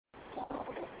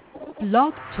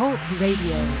Blog Talk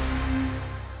Radio.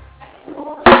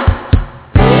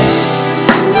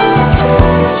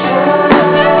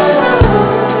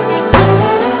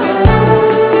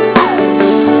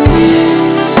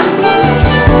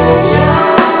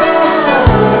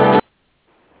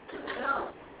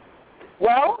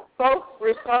 Well, folks,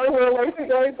 we're starting a little late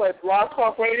today, but Blog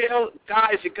Talk Radio,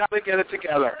 guys, you got to get it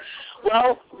together.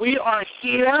 Well, we are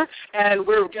here, and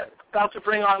we're about to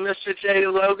bring on Mr. Jay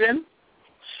Logan.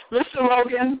 Mr.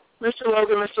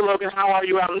 Logan, how are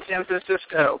you out in San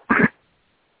Francisco?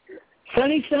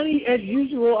 Sunny as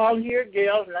usual out here,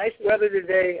 Gail. Nice weather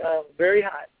today. Very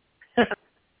hot.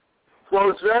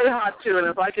 Well, it's very hot, too, and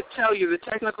if I could tell you the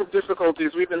technical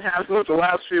difficulties we've been having over the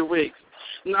last few weeks,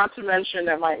 not to mention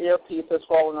that my earpiece has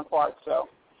fallen apart. So,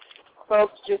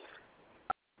 folks, just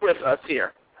with us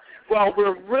here. Well,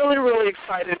 we're really, really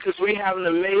excited because we have an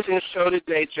amazing show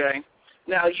today, Jay.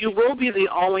 Now, you will be the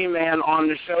only man on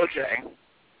the show, Jay.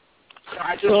 So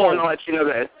I just want to let you know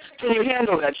that. Can you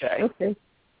handle that, Jay? Okay.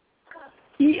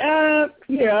 Yeah,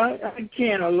 I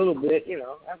can a little bit. You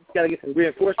know, I've got to get some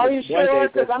reinforcements. Are you sure?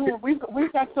 Because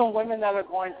we've got some women that are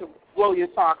going to blow your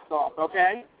socks off.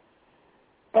 Okay.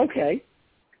 Okay.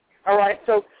 All right.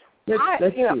 So,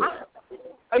 let's see.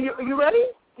 Are you ready?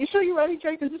 You sure you're ready,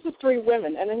 Jay? Because this is 3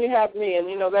 women, and then you have me, and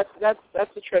that's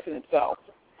the trick in itself.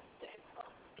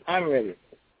 I'm ready.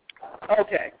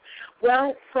 Okay.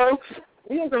 Well, folks,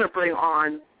 we are going to bring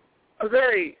on a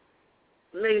very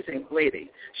amazing lady.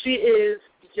 She is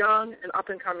young and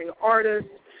up-and-coming artist,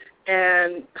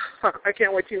 and I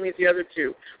can't wait to meet the other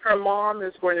 2. Her mom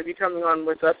is going to be coming on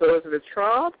with us, Elizabeth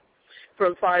Traub,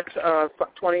 from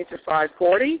 5:20 to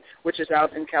 5:40, which is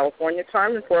out in California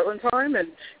time and Portland time, and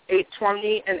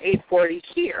 8:20 and 8:40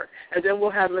 here. And then we'll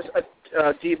have Miss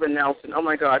Diva Nelson. Oh,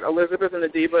 my God. Elizabeth and the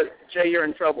Diva, Jay, you're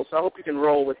in trouble, so I hope you can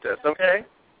roll with this, okay?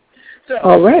 So,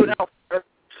 all right. Without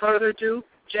further ado,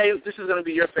 Jay, this is going to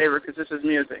be your favorite because this is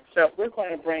music. So we're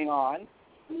going to bring on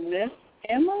Miss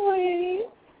Emily.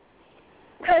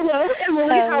 Hello, Emily.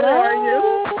 Hello. How are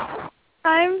you?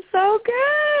 I'm so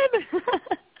good.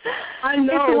 I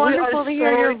know. It's wonderful to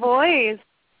hear your voice.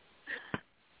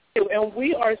 And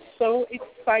we are so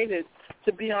excited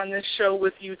to be on this show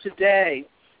with you today.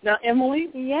 Now, Emily,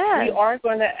 yes. we are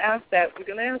going to ask that. We're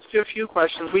going to ask you a few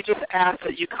questions. We just ask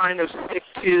that you kind of stick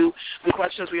to the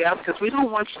questions we ask because we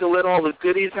don't want you to let all the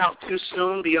goodies out too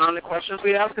soon beyond the questions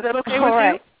we ask. Is that okay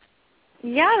with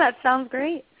you? Yeah, that sounds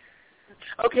great.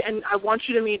 Okay, and I want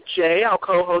you to meet Jay, our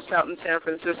co-host out in San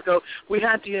Francisco. We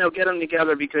had to, get him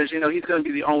together because, he's going to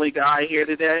be the only guy here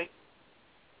today.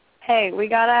 Hey, we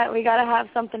gotta have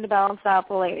something to balance out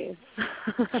the ladies.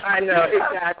 I know,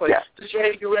 exactly. Yeah.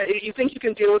 Jay, you ready? You think you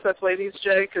can deal with us ladies,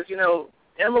 Jay? Because,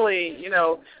 Emily, I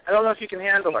don't know if you can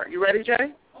handle her. You ready,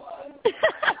 Jay?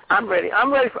 I'm ready.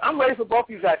 I'm ready for both of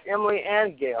you guys, Emily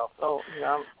and Gail. So,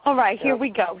 all right, here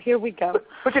we go.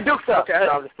 Put your dukes up. Okay.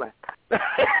 No, I'm just playing.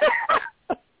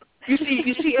 You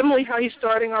see, Emily, how he's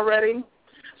starting already?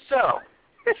 So,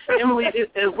 Emily,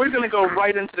 we're going to go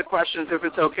right into the questions if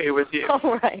it's okay with you.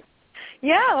 All right.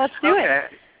 Yeah, let's do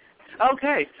it.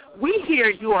 Okay. We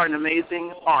hear you are an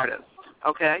amazing artist,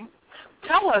 okay?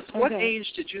 Tell us, what age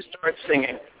did you start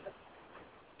singing?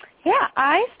 Yeah,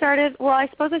 I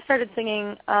suppose I started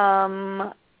singing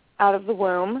out of the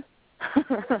womb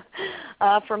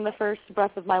from the first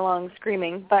breath of my lungs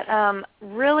screaming. But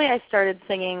really I started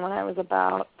singing when I was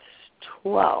about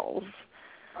 12.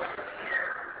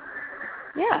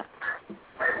 Yeah.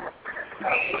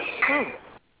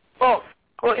 Well,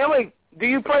 Emily, do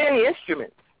you play any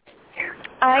instruments?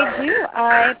 I do.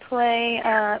 I play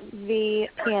the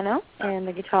piano and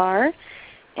the guitar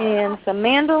and some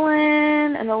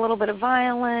mandolin and a little bit of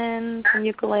violin, some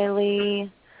ukulele,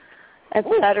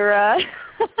 etc.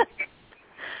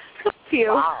 A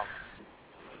few. Wow.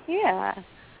 Yeah.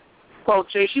 Well,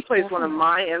 Jay, she plays one of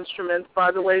my instruments,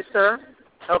 by the way, sir.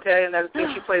 Okay, and I think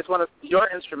she plays one of your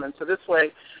instruments. So this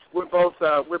way, we're both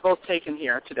taken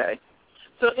here today.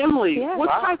 So, Emily, what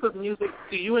type of music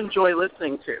do you enjoy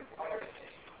listening to?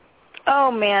 Oh,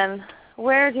 man.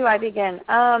 Where do I begin?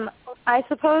 I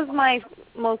suppose my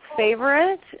most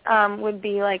favorite would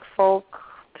be like folk,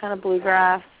 kind of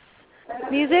bluegrass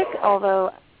music, although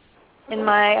in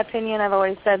my opinion I've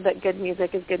always said that good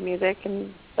music is good music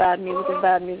and bad music is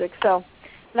bad music. So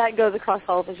that goes across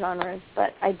all the genres.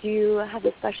 But I do have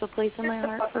a special place in my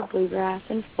heart for bluegrass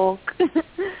and folk.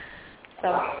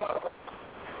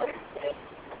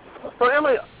 So,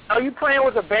 Emily, are you playing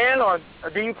with a band or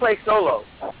do you play solo?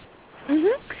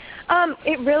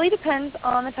 It really depends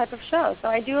on the type of show. So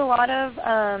I do a lot of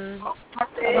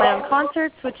my own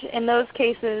concerts, which in those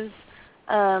cases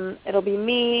it'll be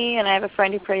me, and I have a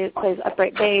friend who plays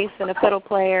upright bass and a fiddle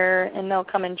player, and they'll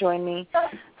come and join me.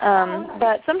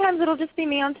 But sometimes it'll just be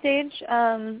me on stage,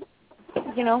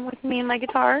 with me and my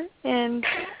guitar, and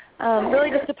really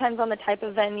just depends on the type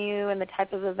of venue and the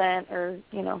type of event, or,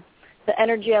 the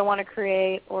energy I want to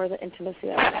create or the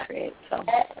intimacy I want to create. So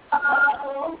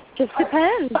just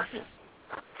depends.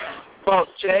 Well,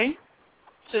 Jay,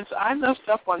 since I messed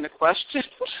up on the question.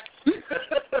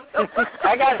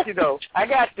 I got you, though. I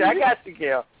got you,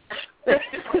 Gail.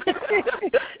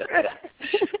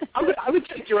 I would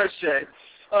take yours, Jay.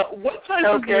 What type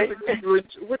of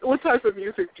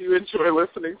music do you enjoy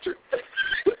listening to?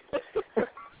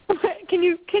 Can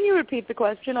you repeat the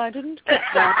question? I didn't get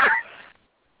that.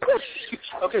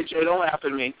 Okay, Jay, don't laugh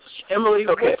at me. Emily,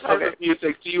 what type of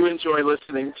music do you enjoy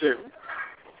listening to?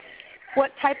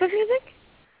 What type of music?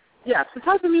 Yes, the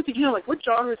type of music, what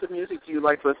genres of music do you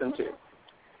like to listen to?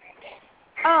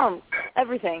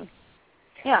 Everything.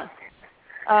 Yeah.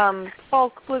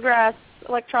 Folk, bluegrass,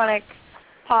 electronic,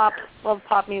 pop. Love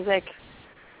pop music.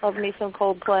 Love me some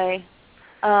Coldplay.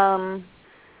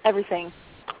 Everything,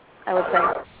 I would say.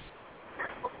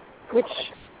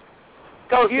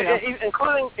 So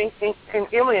including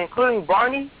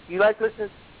Barney? You like listening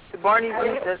to Barney? Who?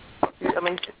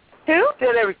 You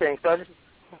said everything. So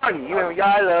Barney,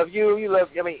 I love you. You love.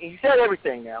 You said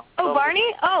everything now. Oh,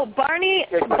 Barney? Oh, Barney.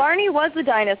 Barney was a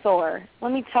dinosaur.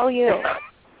 Let me tell you,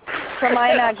 from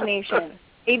my imagination.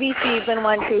 ABCs and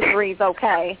 1, 2, 3s.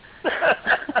 Okay.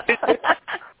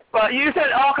 But you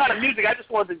said all kind of music. I just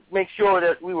wanted to make sure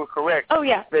that we were correct. Oh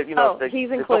yeah. That,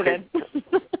 he's included.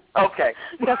 Okay.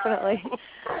 Definitely.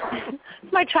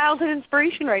 It's my childhood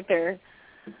inspiration right there.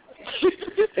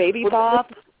 Baby Bop.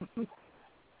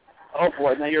 Oh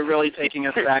boy, now you're really taking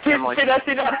us back, Emily. See that?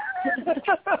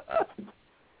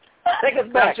 Take us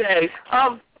back. Jay.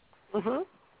 Go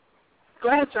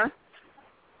ahead, sir.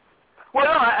 Well,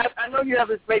 no, I know you have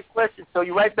this great question, so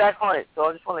you're right back on it. So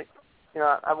I just want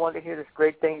to, I want to hear this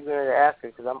great thing you're going to ask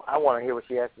her, because I want to hear what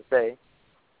she has to say.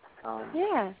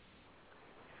 Yeah.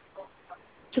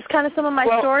 Just kind of some of my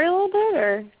story a little bit,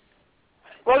 or?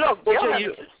 Well, no. Jay,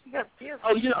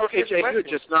 Jay, you're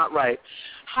just not right.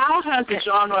 How has the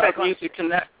genre of music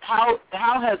connect? How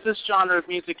has this genre of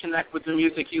music connect with the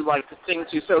music you like to sing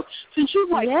to? So, since you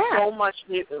like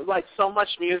so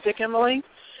much music, Emily,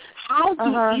 how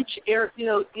do each air?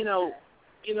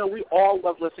 We all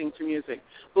love listening to music,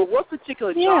 but what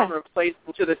particular genre plays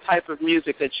into the type of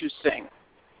music that you sing?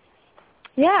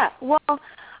 Yeah, well,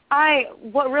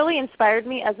 what really inspired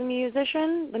me as a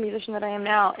musician, the musician that I am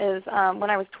now, is when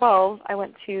I was 12, I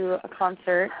went to a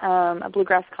concert, a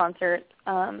bluegrass concert.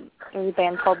 There was a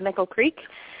band called Nickel Creek,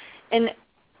 and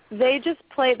they just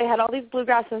played. They had all these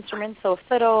bluegrass instruments, so a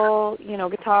fiddle,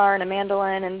 guitar, and a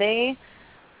mandolin, and they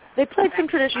played some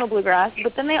traditional bluegrass,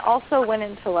 but then they also went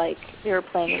into, they were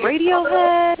playing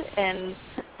Radiohead and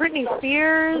Britney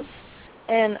Spears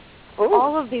and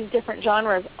all of these different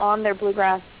genres on their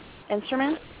bluegrass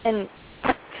instruments. And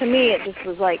to me, it just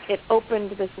was it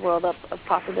opened this world up of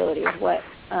possibility of what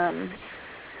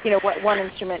one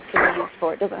instrument can be used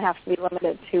for. It doesn't have to be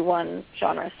limited to one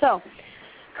genre. So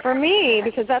for me,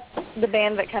 because that's the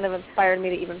band that kind of inspired me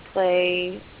to even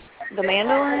play the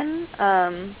mandolin,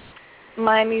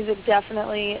 my music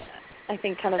definitely, I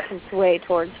think, kind of can sway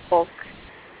towards folk,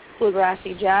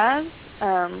 bluegrassy jazz.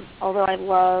 Although I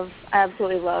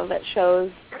absolutely love at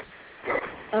shows,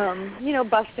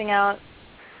 busting out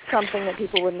something that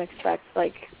people wouldn't expect,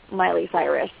 like Miley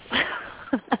Cyrus,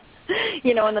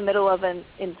 in the middle of an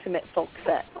intimate folk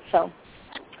set. So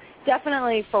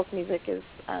definitely folk music is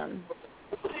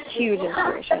huge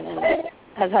inspiration and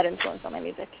has had influence on my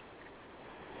music.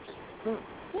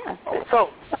 Yeah. So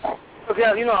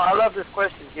Gail, I love this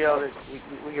question, Gail, that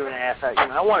we're going to ask.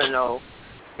 I want to know,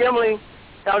 Emily,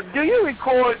 now, do you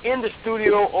record in the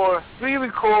studio or do you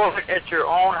record at your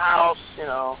own house,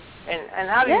 and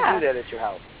how do you do that at your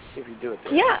house, if you do it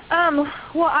there? Yeah,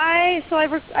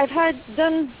 I've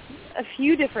done a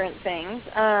few different things.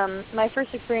 My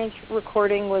first experience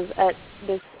recording was at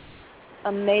this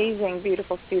amazing,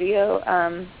 beautiful studio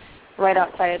right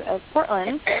outside of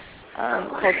Portland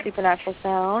called Supernatural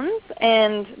Sounds,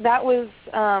 and that was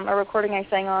a recording I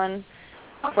sang on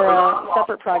for a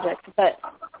separate project, but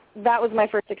that was my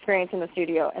first experience in the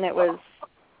studio, and I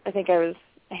think I was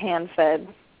hand-fed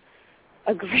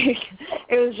a great,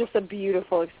 it was just a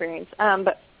beautiful experience.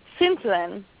 But since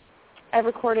then, I've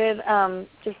recorded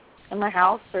just in my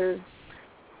house or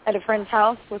at a friend's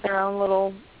house with their own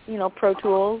little, Pro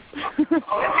Tools,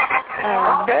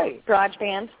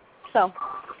 GarageBand. So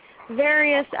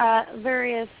various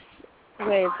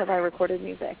ways have I recorded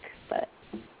music, but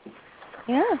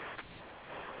Yeah.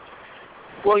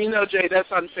 Well, Jay,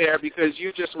 that's unfair because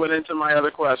you just went into my other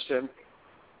question.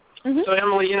 Mm-hmm. So,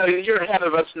 Emily, you're ahead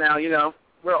of us now.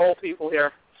 We're old people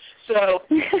here. So,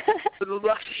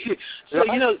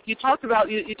 you talked about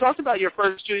your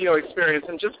first studio experience,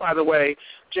 and just by the way,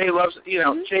 Jay loves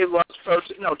Jay loves Pro.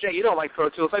 No, Jay, you don't like Pro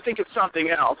Tools. I think it's something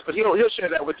else, but he'll share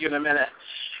that with you in a minute.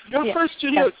 Your first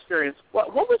studio experience,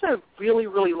 what was that really,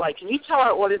 really like? Can you tell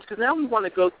our audience, because now we want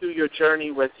to go through your journey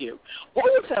with you. What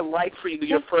was that like for you,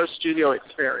 your first studio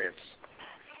experience?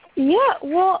 Yeah,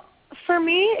 well, for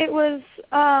me, it was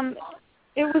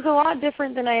a lot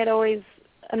different than I had always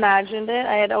imagined it.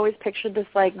 I had always pictured this,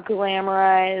 like,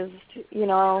 glamorized,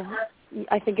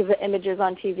 I think of the images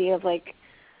on TV of, like,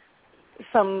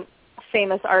 some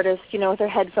famous artist, with their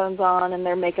headphones on and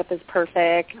their makeup is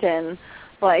perfect and,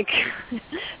 like,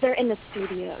 they're in the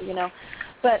studio,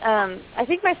 But I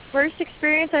think my first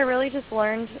experience, I really just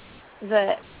learned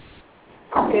that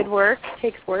good work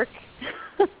takes work,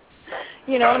 and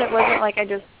it wasn't like I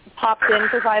just popped in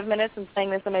for 5 minutes and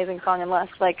sang this amazing song and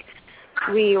left. Like,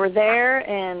 we were there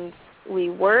and we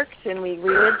worked and we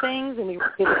redid things and we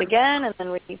did it again and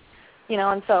then we,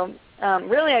 and so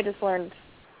really I just learned,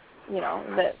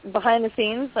 that behind the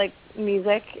scenes, like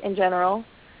music in general,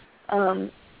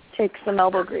 takes some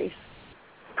elbow grease.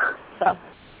 So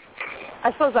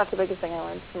I suppose that's the biggest thing I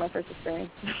learned from my first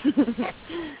experience.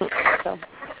 So.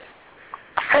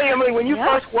 Hey, Emily, when you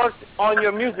first worked on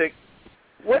your music,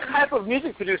 what type of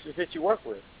music producers did you work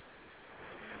with?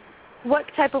 What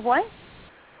type of what?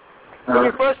 When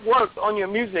you first worked on your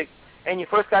music and you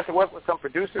first got to work with some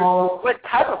producers, what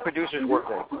type of producers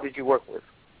did you work with?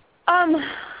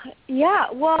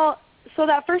 Yeah, well, so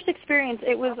that first experience,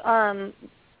 it was,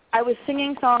 I was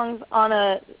singing songs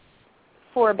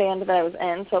for a band that I was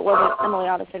in, so it wasn't Emily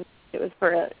Ottoson, it was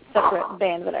for a separate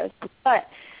band that I was in. But,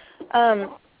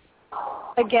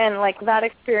 again, like, that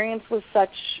experience was such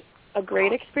a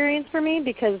great experience for me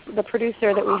because the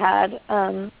producer that we had,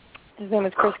 his name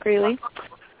was Chris Greeley,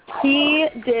 he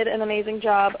did an amazing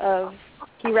job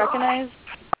he recognized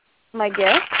my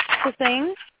gift to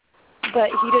sing, but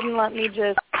he didn't let me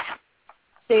just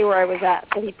stay where I was at.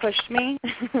 So he pushed me,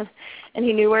 and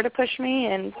he knew where to push me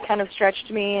and kind of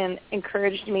stretched me and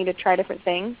encouraged me to try different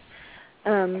things.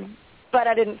 But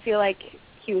I didn't feel like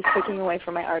he was taking away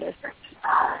from my artist,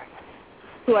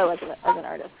 who I was as an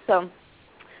artist. So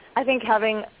I think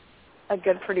having a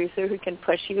good producer who can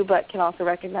push you but can also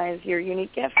recognize your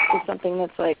unique gift is something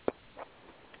that's, like,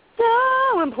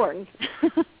 so important.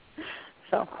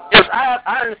 So. Yes,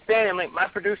 I understand. I mean, my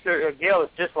producer, Gail, is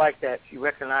just like that. She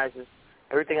recognizes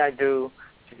everything I do.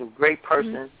 She's a great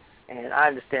person, and I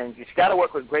understand. You got to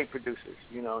work with great producers.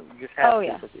 You just have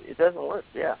to. It doesn't work,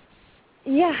 Yeah,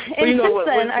 and since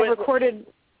then I've recorded...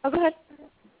 Oh, go ahead.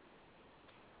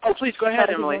 Oh, please, go ahead,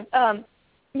 Emily.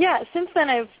 Since then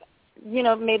I've,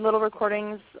 made little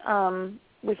recordings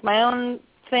with my own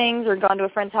things or gone to a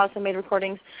friend's house and made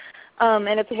recordings.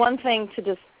 And it's one thing to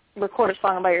just record a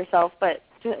song by yourself, but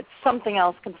it's something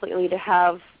else completely to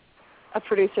have a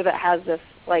producer that has this,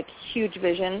 like, huge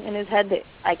vision in his head that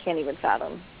I can't even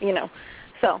fathom,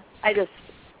 So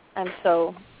I'm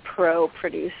so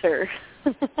pro-producer.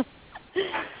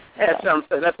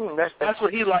 That's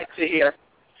what he likes to hear.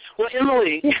 Well,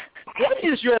 Emily, what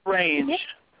is your range?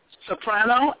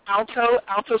 Soprano,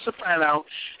 alto, soprano,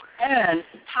 and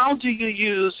how do you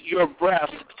use your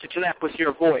breath to connect with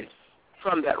your voice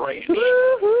from that range?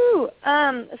 Woo-hoo!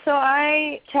 So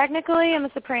I technically am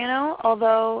a soprano,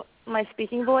 although my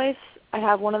speaking voice, I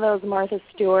have one of those Martha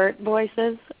Stewart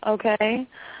voices, okay?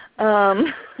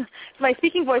 My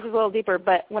speaking voice is a little deeper,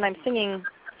 but when I'm singing,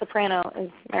 soprano is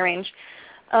my range.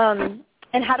 And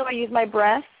how do I use my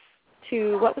breath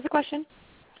to, what was the question?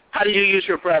 How do you use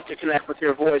your breath to connect with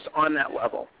your voice on that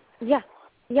level? Yeah.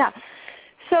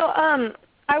 So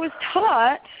I was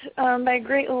taught by a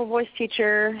great little voice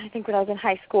teacher, I think when I was in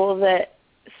high school, that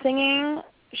singing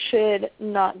should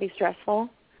not be stressful.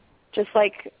 Just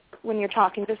like when you're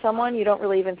talking to someone, you don't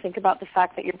really even think about the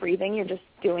fact that you're breathing. You're just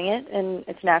doing it, and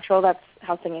it's natural. That's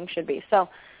how singing should be. So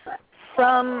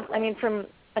from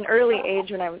an early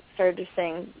age when I started to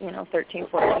sing, 13,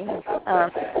 14,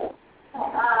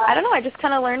 I don't know, I just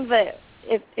kind of learned that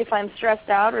if I'm stressed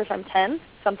out or if I'm tense,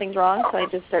 something's wrong, so I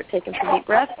just start taking some deep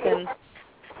breaths, and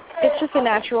it's just a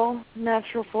natural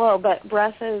flow. But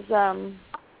breath is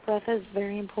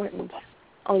very important.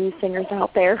 All you singers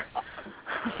out there.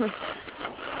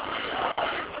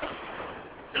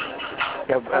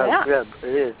 Yeah,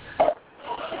 it is.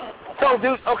 So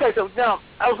now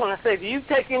I was going to say, do you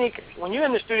take any, when you're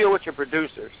in the studio with your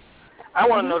producers, I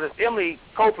want to know, does Emily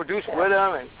co-produce with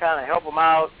them and kind of help them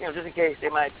out, just in case they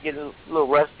might get a little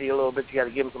rusty a little bit, you got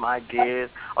to give them some ideas?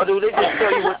 Or do they just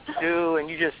tell you what to do and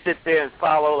you just sit there and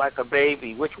follow like a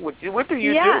baby? What do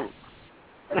you do?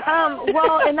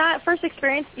 Well, in that first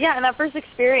experience,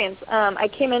 I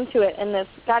came into it, and this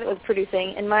guy that was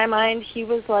producing, in my mind, he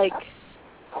was like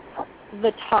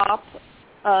the top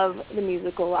of the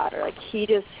musical ladder. Like, he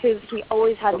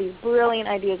always had these brilliant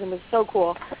ideas and was so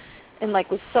cool and,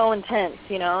 like, was so intense,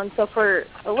 And so for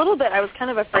a little bit, I was kind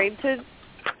of afraid to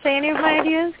say any of my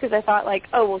ideas because I thought, like,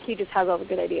 oh, well, he just has all the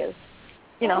good ideas.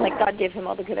 Like God gave him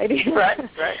all the good ideas. Right.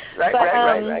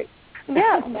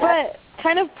 Yeah, but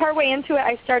kind of partway into it,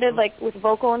 I started, like, with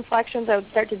vocal inflections. I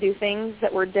would start to do things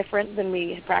that were different than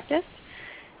we had practiced.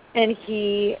 And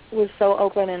he was so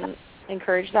open and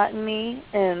encouraged that in me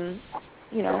and,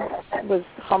 was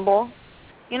humble,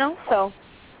 So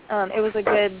it was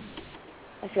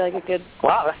I feel like a good,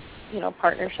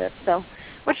 partnership. So,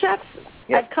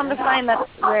 I've come to find that's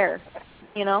rare,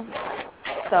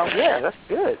 So. Yeah, that's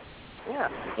good. Yeah.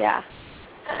 Yeah.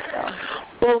 So.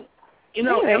 Well,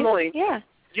 anyway, Emily,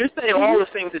 you're saying all the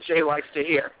things that Jay likes to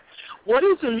hear. What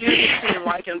is the music scene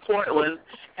like in Portland?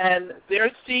 And there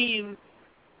seems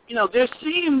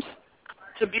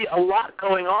to be a lot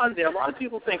going on there. A lot of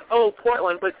people think, oh,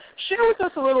 Portland, but share with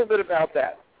us a little bit about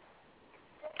that.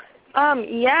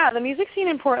 The music scene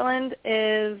in Portland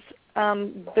is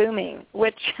booming,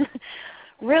 which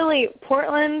really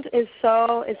Portland is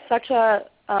such a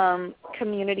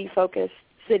community-focused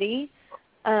city.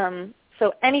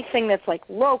 So anything that's like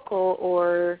local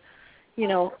or,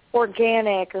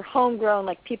 organic or homegrown,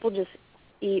 like people just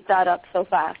eat that up so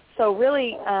fast. So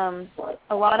really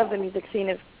a lot of the music scene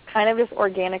is kind of just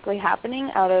organically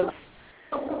happening out of,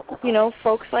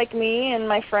 folks like me and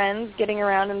my friends getting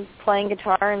around and playing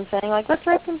guitar and saying, like, let's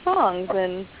write some songs.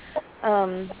 And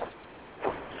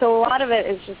so a lot of it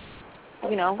is just,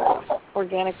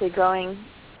 organically growing,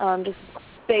 just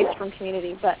based from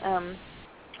community. But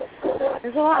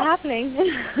there's a lot happening,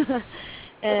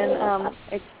 and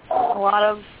it's a lot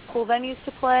of cool venues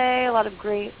to play, a lot of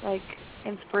great,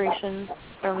 inspiration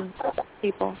from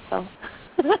people. So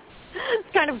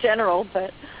it's kind of general,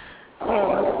 but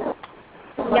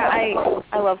I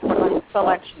love Portland so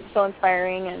much. It's so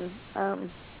inspiring, and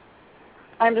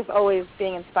I'm just always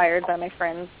being inspired by my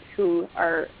friends who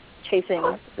are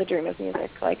chasing the dream of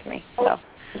music like me. So,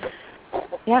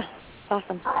 it's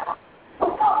awesome.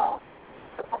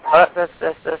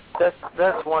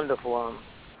 That's wonderful.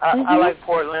 I like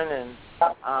Portland, and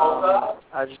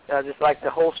I just like the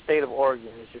whole state of Oregon.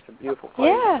 It's just a beautiful place.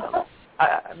 Yeah.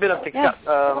 I've been up to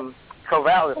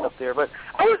Corvallis up there, but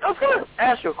I was going to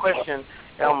ask you a question,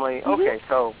 Emily. Okay,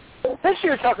 so since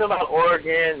you're talking about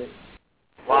Oregon and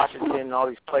Washington and all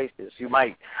these places,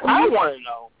 I want to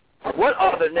know, what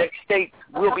are the next states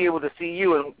we'll be able to see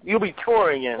you, and you'll be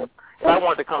touring in? If I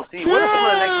want to come see you, what are some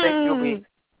of the next states you'll be?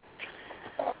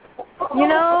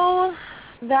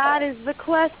 That is the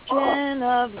question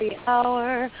of the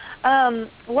hour.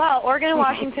 Oregon and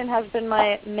Washington has been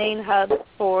my main hub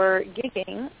for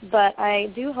gigging, but I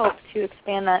do hope to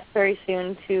expand that very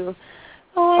soon to,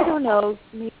 I don't know,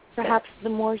 maybe perhaps the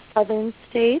more southern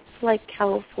states like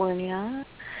California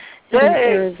and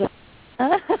Arizona.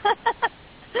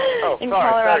 In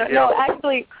Colorado. No,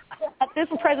 actually, at this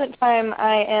present time,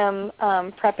 I am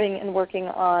prepping and working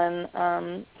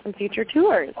on some future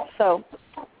tours. So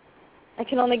I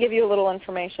can only give you a little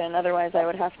information. Otherwise, I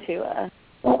would have to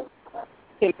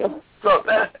take you. So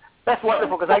that's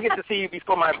wonderful, because I get to see you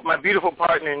before my beautiful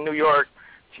partner in New York,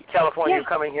 California,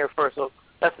 coming here first. So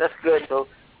that's good. So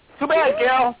too bad,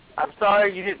 Gail. I'm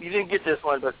sorry you didn't get this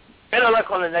one, but better luck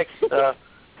on the next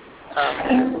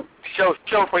show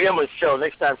for Emily's show.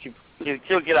 Next time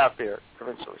she'll get out there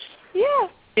eventually. Yeah.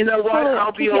 You know what?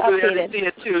 I'll be over there to see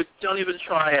it too. Don't even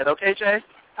try it, okay, Jay?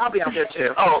 I'll be out there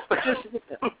too. Oh,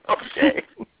 okay.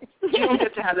 You don't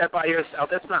get to have that by yourself.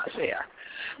 That's not fair.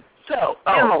 So,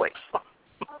 Emily,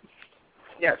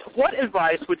 yes, what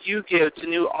advice would you give to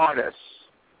new artists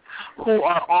who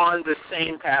are on the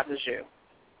same path as you?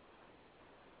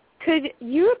 Could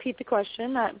you repeat the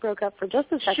question? That broke up for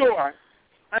just a second. Sure.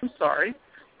 I'm sorry.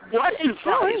 What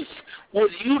advice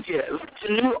would you give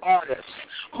to new artists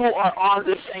who are on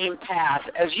the same path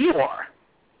as you are?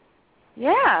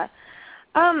 Yeah.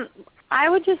 I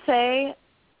would just say,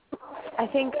 I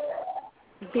think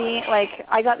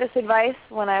I got this advice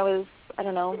when I was,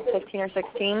 15 or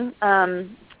 16,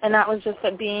 and that was just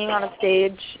that being on a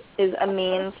stage is a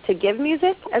means to give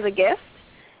music as a gift,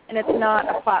 and it's not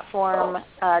a platform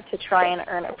to try and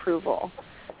earn approval.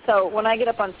 So when I get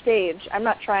up on stage, I'm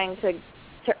not trying to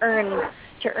earn,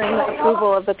 to earn the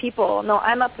approval of the people. No,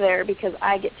 I'm up there because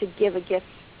I get to give a gift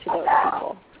to those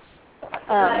people.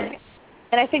 And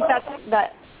I think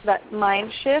that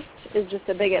mind shift is just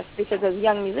the biggest, because as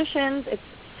young musicians, it's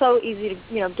so easy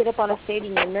to get up on a stage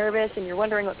and you're nervous and you're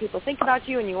wondering what people think about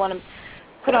you and you want to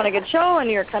put on a good show and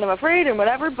you're kind of afraid and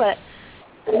whatever, but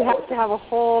you have to have a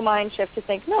whole mind shift to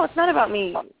think, no, it's not about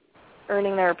me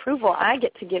earning their approval. I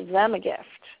get to give them a gift.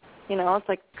 It's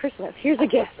like Christmas. Here's a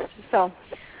gift. So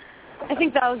I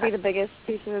think that would be the biggest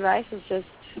piece of advice, is just,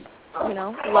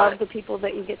 love the people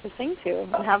that you get to sing to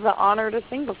and have the honor to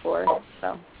sing before.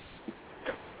 So.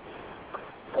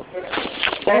 All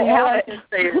I can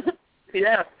say is,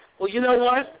 yeah. Well, you know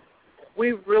what?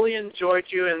 We really enjoyed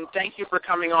you, and thank you for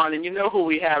coming on. And you know who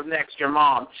we have next? Your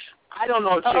mom. I don't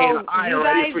know if Jay and I are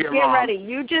ready for your mom. You guys get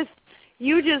ready.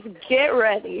 You just get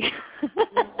ready.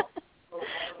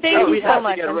 Thank you so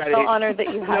much. I'm so honored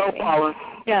that you have me. No problem.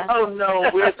 Yeah. Oh, no,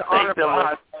 we're at the honor for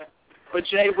us. But,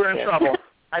 Jay, we're in trouble.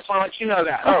 I just want to let you know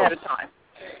that ahead of time.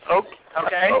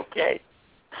 Okay? Okay.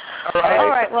 All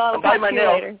right. Well, I'll talk to you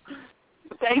later.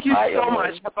 Thank you so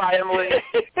much. Bye, Emily.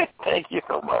 Thank you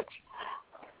so much.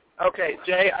 Okay,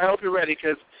 Jay, I hope you're ready,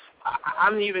 because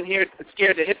I'm even here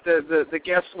scared to hit the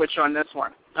guest switch on this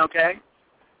one. Okay?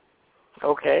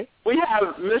 Okay. We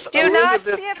have Miss Elizabeth. Do not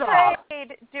be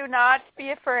afraid. Do not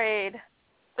be afraid.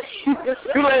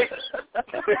 Too late.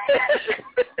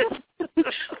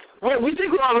 We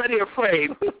think we're already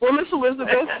afraid. Well, Miss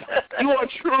Elizabeth, you are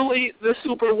truly the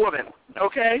superwoman,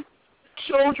 okay?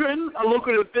 Children, a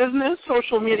lucrative business,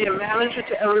 social media manager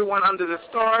to everyone under the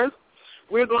stars.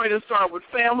 We're going to start with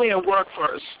family and work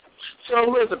first.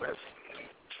 So, Elizabeth,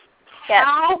 yes.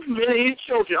 How many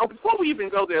children? Oh, before we even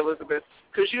go there, Elizabeth,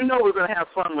 because we're going to have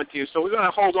fun with you, so we're going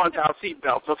to hold on to our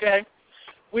seatbelts, okay?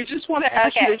 We just want to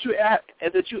ask you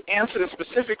that you answer the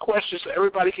specific questions so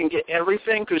everybody can get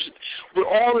everything, because with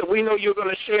all that we know you're going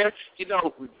to share,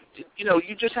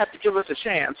 you just have to give us a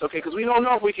chance, okay? Because we don't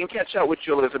know if we can catch up with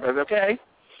you, Elizabeth, okay?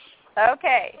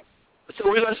 Okay. So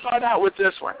we're going to start out with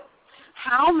this one.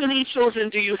 How many children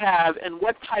do you have, and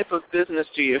what type of business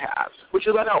do you have? Would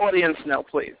you let our audience know,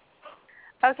 please?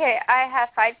 Okay, I have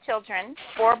 5 children,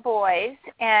 4 boys,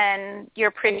 and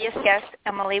your previous guest,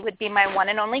 Emily, would be my one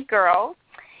and only girl.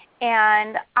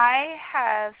 And I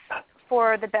have,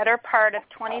 for the better part of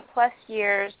 20-plus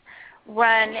years,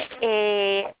 run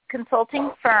a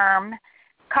consulting firm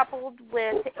coupled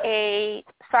with a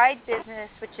side business,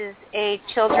 which is a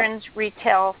children's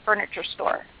retail furniture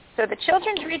store. So the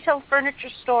children's retail furniture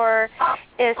store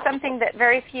is something that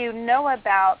very few know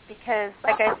about because,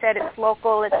 like I said, it's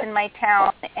local, it's in my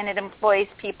town, and it employs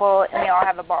people, and they all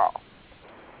have a ball.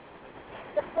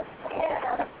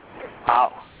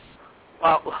 Wow.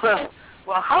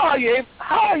 Well, how are you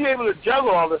able to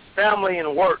juggle all this family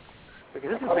and work?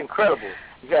 Because this is incredible.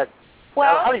 You got.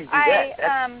 Well, how do you do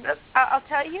that? I'll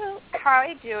tell you how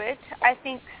I do it. I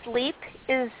think sleep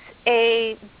is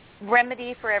a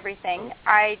remedy for everything.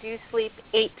 I do sleep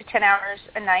 8 to 10 hours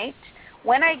a night.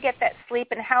 When I get that sleep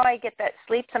and how I get that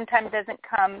sleep sometimes doesn't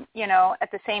come,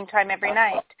 at the same time every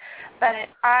night. But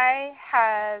I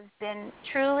have been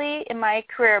truly in my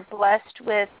career blessed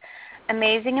with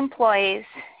amazing employees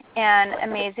and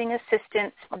amazing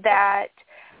assistants that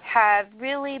have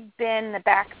really been the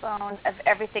backbone of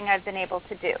everything I've been able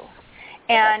to do.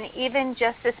 And even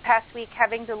just this past week,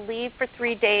 having to leave for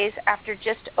 3 days after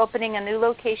just opening a new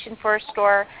location for a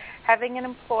store, having an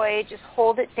employee just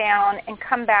hold it down and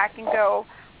come back and go,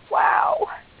 wow.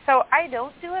 So I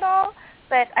don't do it all,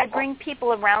 but I bring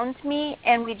people around me,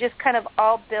 and we just kind of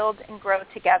all build and grow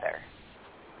together.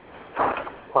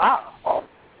 Wow.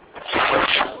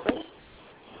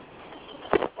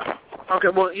 Okay,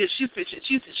 well,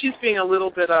 she's being a little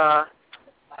bit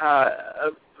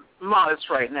modest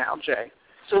right now, Jay.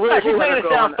 So she made it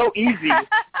sound so easy.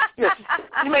 Yes,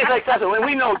 she made it like that. When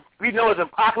we know it's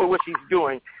impossible what she's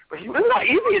doing, but look how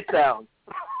easy it sounds.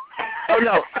 Oh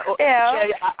no, yeah.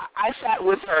 Jay, I sat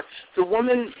with her. The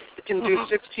woman can do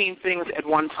 16 things at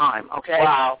one time. Okay.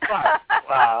 Wow.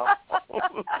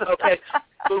 Okay,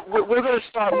 so we're going to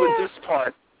start with this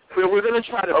part. We're going to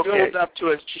try to build up to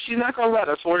it. She's not going to let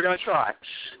us, so we're going to try.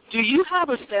 Do you have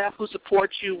a staff who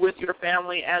supports you with your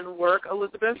family and work,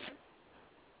 Elizabeth?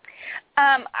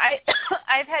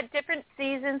 I've had different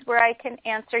seasons where I can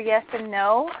answer yes and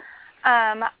no.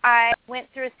 I went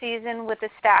through a season with a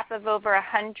staff of over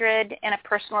 100 and a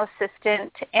personal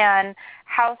assistant and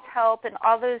house help and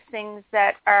all those things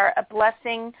that are a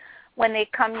blessing when they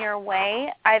come your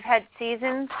way. I've had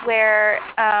seasons where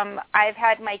I've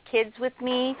had my kids with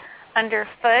me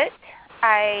underfoot.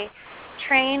 I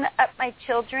train up my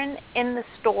children in the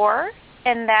store,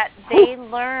 and that they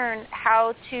learn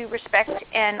how to respect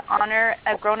and honor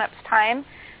a grown-up's time.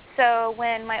 So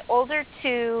when my older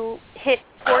two hit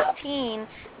 14,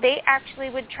 they actually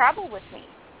would travel with me.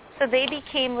 So they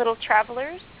became little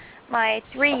travelers. My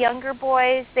 3 younger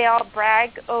boys, they all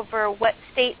brag over what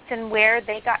states and where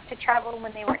they got to travel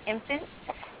when they were infants,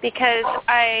 because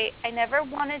I never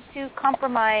wanted to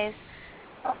compromise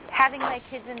having my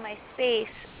kids in my space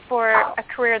for a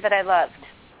career that I loved.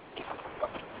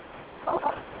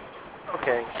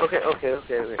 Okay.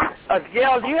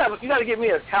 Gail, you got to give me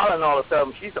a Tylenol or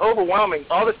something. She's overwhelming,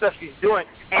 all the stuff she's doing.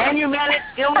 And you manage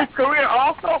Emily's career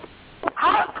also?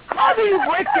 How do you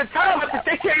break your time up to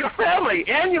take care of your family?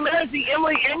 And you manage the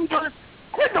Emily, and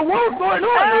what in the world's going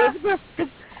on, Elizabeth?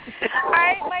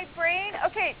 My brain,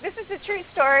 okay, this is a true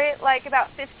story. Like about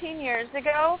 15 years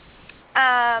ago,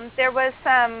 there was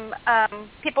some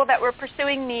people that were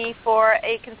pursuing me for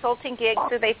a consulting gig,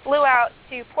 so they flew out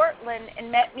to Portland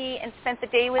and met me and spent the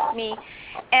day with me.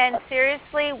 And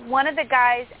seriously, one of the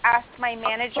guys asked my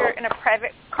manager in a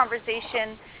private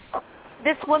conversation,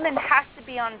 this woman has to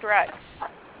be on drugs,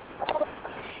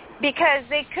 because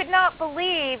they could not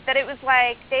believe that it was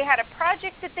like they had a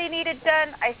project that they needed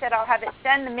done. I said, I'll have it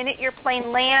done the minute your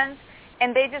plane lands.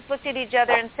 And they just looked at each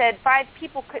other and said, 5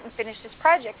 people couldn't finish this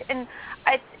project. And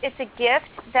it's a gift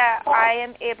that I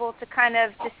am able to kind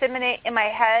of disseminate in my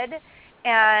head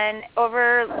and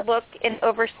overlook and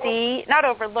oversee, not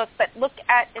overlook, but look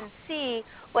at and see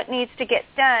what needs to get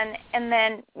done and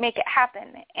then make it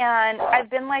happen. And I've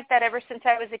been like that ever since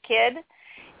I was a kid,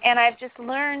 and I've just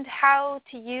learned how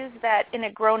to use that in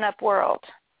a grown-up world.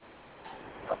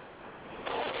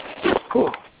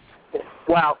 Cool.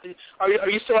 Wow. Are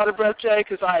you still out of breath, Jay?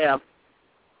 Because I am.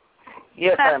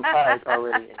 Yes, I'm tired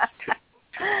already.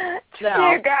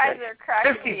 Now, you guys are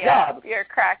cracking me up. You're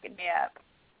cracking me up.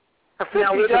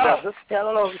 Now,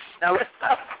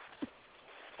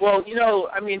 well,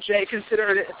 I mean, Jay,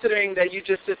 considering that you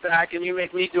just sit back and you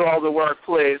make me do all the work,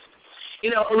 please.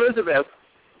 Elizabeth,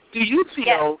 do you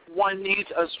feel one needs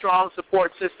a strong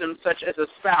support system such as a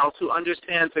spouse who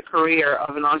understands the career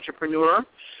of an entrepreneur,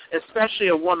 especially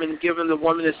a woman, given the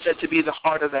woman is said to be the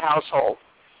heart of the household?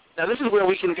 Now, this is where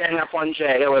we can gang up on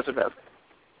Jay, Elizabeth.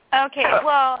 Okay,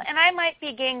 well, and I might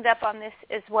be ganged up on this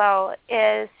as well,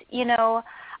 is,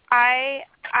 I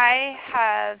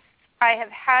have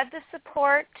had the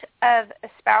support of a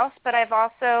spouse, but I've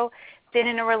also been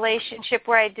in a relationship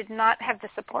where I did not have the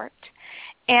support.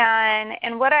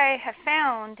 And what I have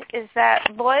found is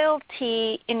that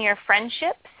loyalty in your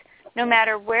friendships, no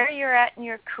matter where you're at in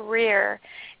your career,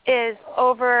 is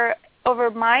over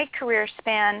my career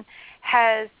span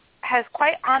has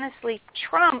quite honestly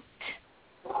trumped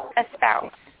a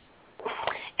spouse.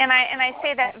 And I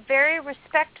say that very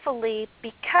respectfully,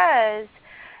 because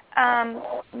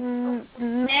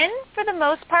men, for the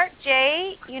most part,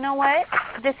 Jay, you know what?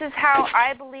 This is how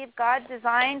I believe God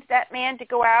designed that man to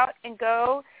go out and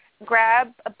go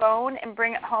grab a bone and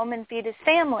bring it home and feed his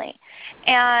family.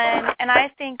 And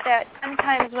I think that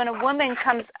sometimes when a woman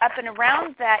comes up and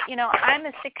around that, I'm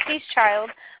a 60s child.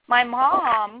 My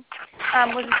mom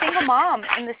was a single mom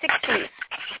in the 60s,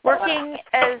 working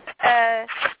as a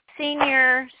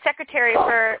senior secretary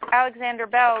for Alexander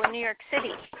Bell in New York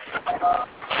City.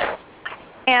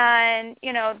 And,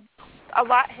 a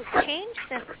lot has changed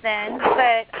since then,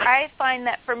 but I find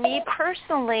that for me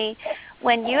personally,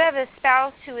 when you have a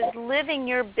spouse who is living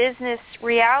your business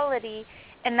reality,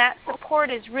 and that support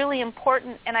is really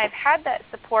important, and I've had that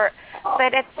support,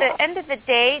 but at the end of the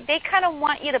day, they kind of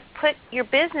want you to put your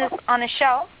business on a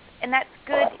shelf, and that's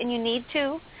good, and you need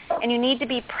to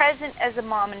be present as a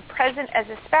mom and present as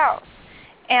a spouse.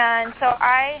 And so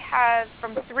I have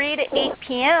from 3 to 8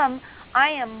 p.m., I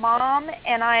am mom,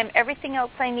 and I am everything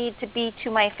else I need to be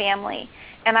to my family.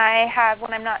 And I have,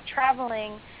 when I'm not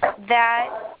traveling, that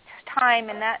time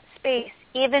and that space.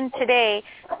 Even today,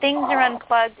 things are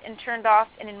unplugged and turned off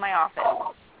and in my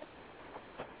office.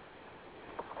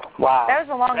 Wow. That was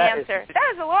a long answer.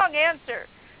 That was a long answer.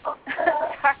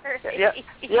 Sorry.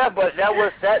 Yeah, but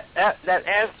that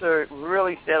answer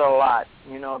really said a lot,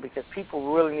 because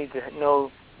people really need to know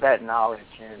that knowledge.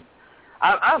 And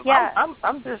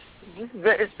this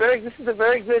is a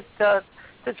very good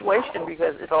situation,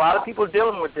 because it's a lot of people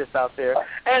dealing with this out there.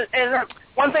 And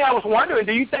one thing I was wondering,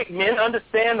 do you think men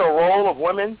understand the role of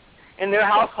women in their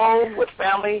household with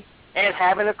family and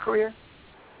having a career?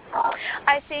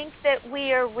 I think that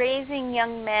we are raising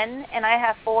young men, and I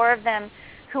have 4 of them,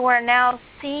 who are now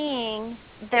seeing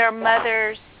their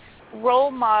mothers role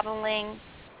modeling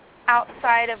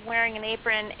outside of wearing an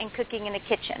apron and cooking in a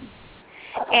kitchen.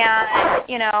 And,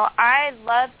 you know, I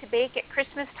love to bake at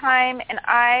Christmas time, and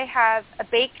I have a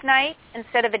bake night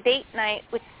instead of a date night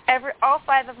with all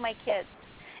 5 of my kids.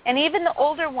 And even the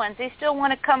older ones, they still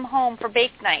want to come home for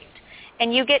bake night.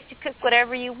 And you get to cook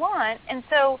whatever you want. And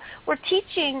so we're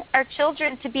teaching our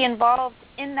children to be involved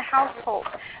in the household.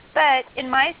 But in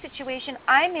my situation,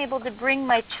 I'm able to bring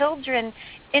my children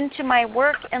into my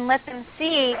work and let them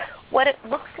see what it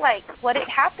looks like, what it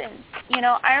happens. You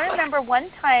know, I remember one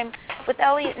time with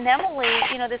Elliot and Emily,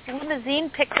 you know, this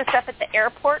limousine picked us up at the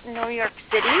airport in New York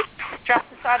City,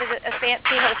 dropped us out at a fancy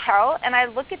hotel, and I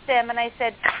look at them and I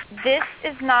said, this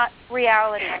is not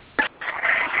reality.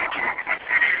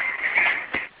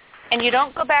 And you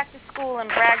don't go back to school and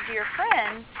brag to your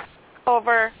friends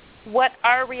over what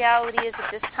our reality is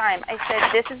at this time. I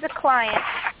said, this is a client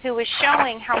who is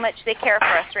showing how much they care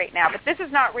for us right now, but this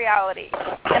is not reality.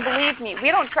 And believe me, we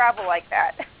don't travel like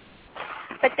that.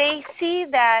 But they see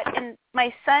that, and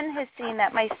my son has seen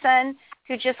that. My son,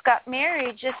 who just got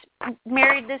married, just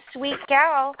married this sweet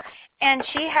gal, and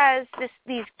she has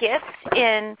these gifts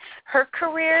in her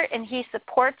career, and he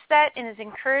supports that and is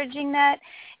encouraging that.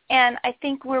 And I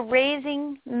think we're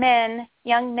raising men,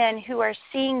 young men, who are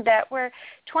seeing that where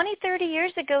 20, 30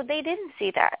 years ago they didn't see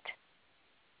that.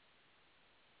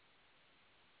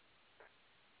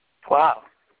 Wow.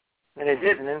 And they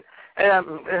didn't. And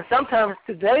sometimes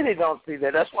today they don't see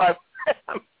that. That's why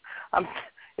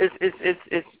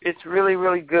it's really,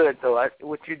 really good, though.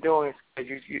 What you're doing is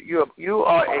you're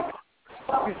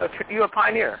a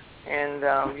pioneer, and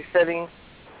you're setting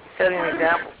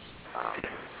examples.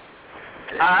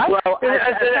 Well,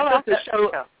 I fell off the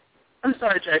show. I'm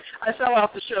sorry, Jay. I fell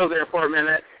off the show there for a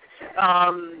minute.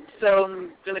 So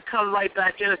I'm going to come right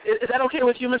back in. Is that okay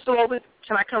with you, Mr. Logan?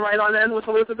 Can I come right on in with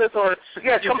Elizabeth, or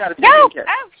yes, you've got to take No. care?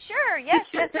 Oh, sure. Yes.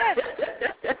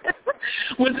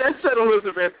 With that said,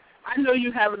 Elizabeth, I know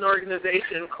you have an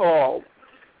organization called.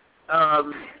 Wait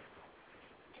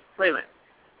a minute.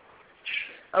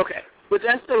 Okay. With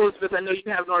that said, Elizabeth, I know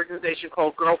you have an organization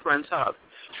called Girlfriends Hub.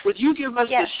 Would you give us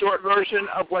the short version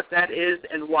of what that is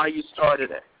and why you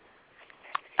started it?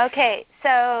 Okay,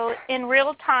 so in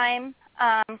real time,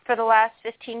 for the last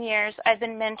 15 years, I've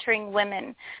been mentoring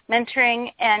women,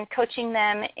 mentoring and coaching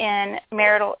them in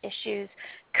marital issues,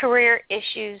 career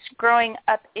issues, growing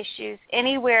up issues,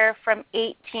 anywhere from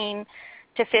 18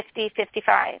 to 50,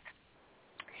 55.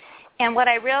 And what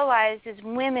I realized is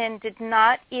women did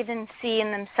not even see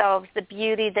in themselves the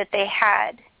beauty that they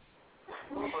had.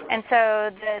 And so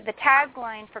the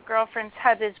tagline for Girlfriends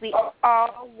Hub is we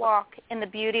all walk in the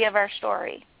beauty of our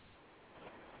story.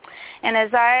 And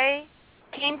as I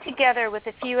came together with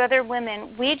a few other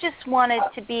women, we just wanted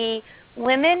to be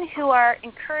women who are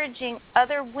encouraging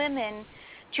other women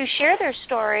to share their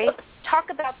story, talk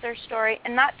about their story,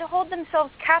 and not to hold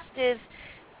themselves captive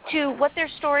to what their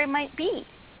story might be.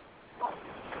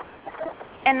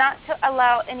 And not to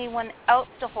allow anyone else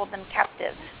to hold them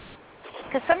captive.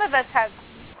 Because some of us have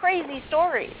crazy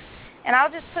stories, and I'll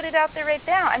just put it out there right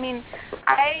now. I mean,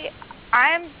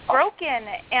 I'm broken,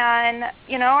 and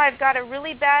you know, I've got a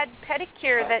really bad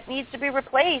pedicure that needs to be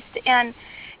replaced, and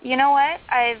you know what?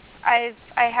 I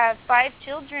have 5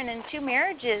 children and 2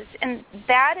 marriages, and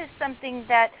that is something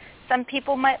that some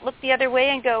people might look the other way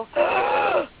and go,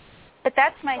 but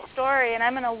that's my story, and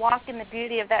I'm going to walk in the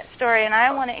beauty of that story, and I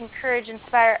want to encourage,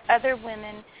 inspire other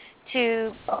women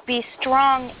to be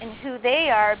strong in who they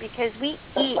are, because we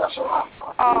each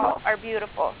all are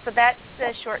beautiful. So that's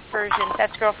the short version.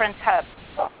 That's Girlfriends Hub.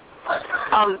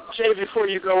 Jay, before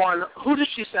you go on, who does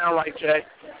she sound like, Jay?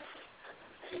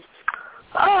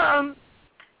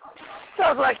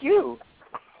 Sounds like you.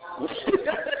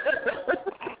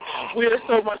 We are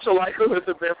so much alike,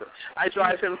 Elizabeth. I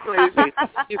drive him crazy.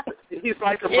 He's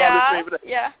like a brother to me. But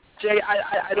Jay,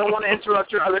 I don't want to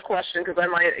interrupt your other question because I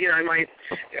might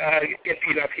get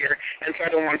beat up here, and so I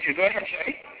don't want to. Go ahead,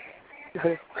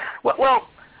 Jay. Well,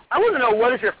 I want to know,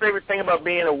 what is your favorite thing about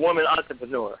being a woman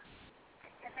entrepreneur?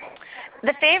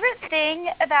 The favorite thing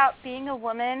about being a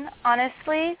woman,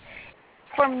 honestly,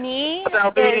 for me,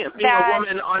 about being a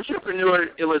woman entrepreneur,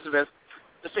 Elizabeth.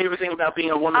 The favorite thing about being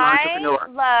a woman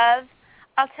entrepreneur.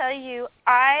 I'll tell you,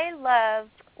 I love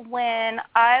when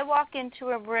I walk into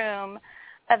a room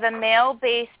of a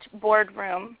male-based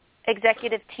boardroom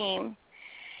executive team.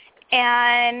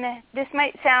 And this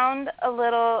might sound a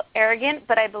little arrogant,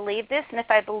 but I believe this, and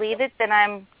if I believe it, then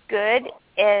I'm good,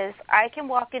 is I can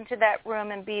walk into that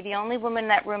room and be the only woman in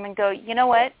that room and go, you know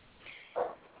what?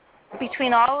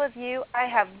 Between all of you, I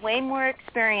have way more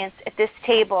experience at this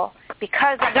table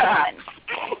because I'm a woman.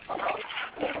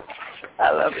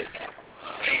 I love it.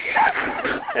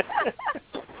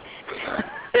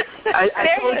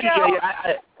 I told you,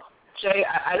 Jay.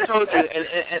 I told you,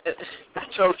 and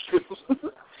I told you.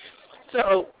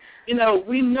 So,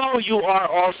 we know you are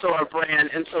also a brand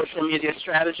and social media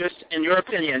strategist. In your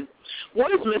opinion,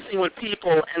 what is missing with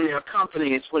people and their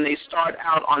companies when they start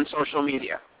out on social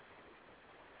media?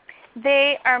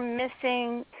 They are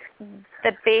missing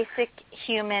the basic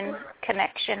human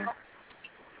connection.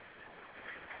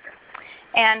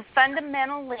 And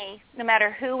fundamentally, no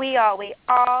matter who we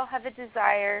all have a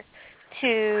desire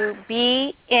to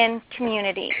be in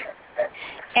community.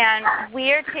 And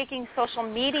we are taking social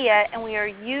media and we are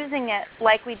using it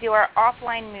like we do our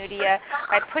offline media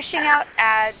by pushing out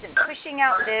ads and pushing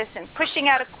out this and pushing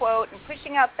out a quote and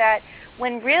pushing out that,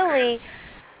 when really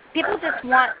people just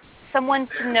want someone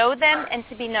to know them and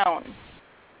to be known.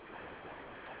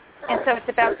 And so it's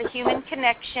about the human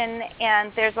connection,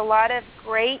 and there's a lot of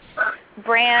great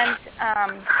brand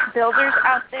builders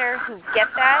out there who get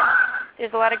that.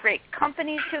 There's a lot of great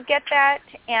companies who get that,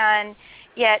 and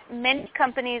yet many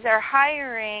companies are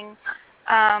hiring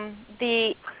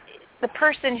the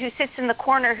person who sits in the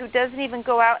corner who doesn't even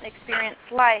go out and experience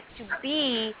life to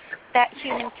be that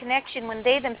human connection when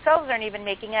they themselves aren't even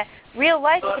making a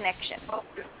real-life connection.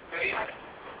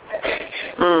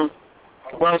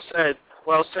 Well said.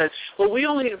 Well said. Well,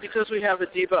 because we have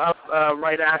Adiba up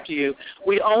right after you,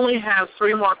 we only have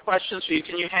 3 more questions for you.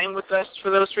 Can you hang with us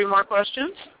for those 3 more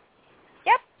questions?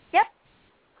 Yep.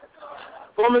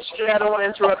 Well, Mr. J, I don't want to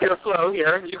interrupt your flow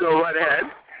here. You go right ahead.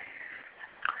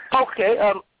 Okay.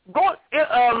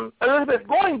 Elizabeth,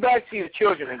 going back to your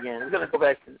children again, we're going to go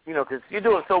back to, because you're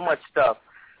doing so much stuff.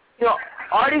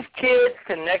 Are these kids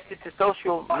connected to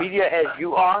social media as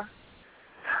you are?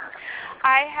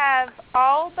 I have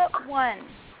all but one,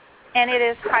 and it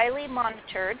is highly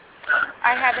monitored.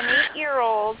 I have an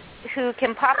 8-year-old who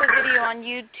can pop a video on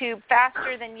YouTube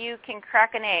faster than you can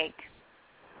crack an egg.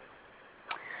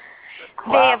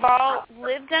 Wow. They have all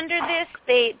lived under this.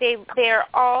 They are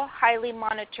all highly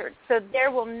monitored. So there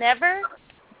will never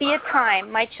be a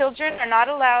time. My children are not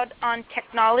allowed on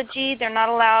technology. They're not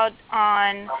allowed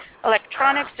on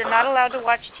electronics. They're not allowed to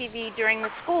watch TV during the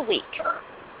school week,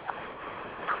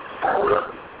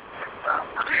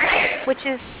 which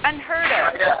is unheard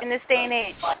of in this day and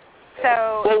age.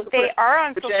 So they are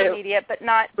on social media, but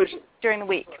not during the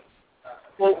week.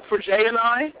 Well, for Jay and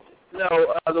I,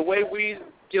 the way we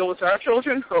deal with our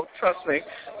children, trust me,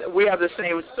 we have the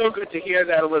same. It's so good to hear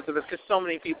that, Elizabeth, because so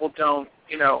many people don't,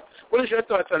 What is your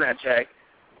thoughts on that, Jay?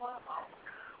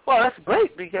 Well, that's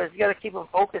great, because you got to keep them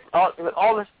focused. All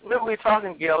this, remember we were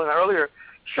talking, Gail, in an earlier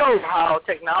show, how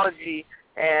technology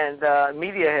and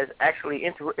media has actually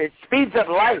it speeds up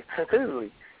life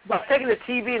considerably. By taking the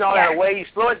TV and all that away, you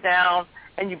slow it down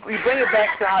and you bring it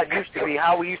back to how it used to be,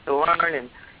 how we used to learn, and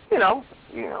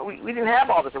we didn't have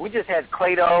all this. We just had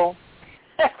Play-Doh.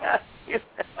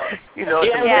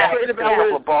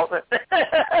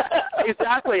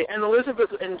 Exactly. And Elizabeth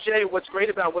and Jay, what's great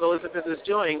about what Elizabeth is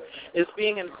doing is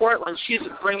being in Portland. She's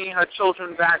bringing her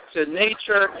children back to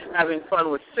nature, having fun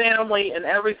with family and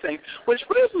everything. Which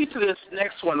brings me to this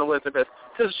next one, Elizabeth.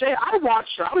 Because, Jay, I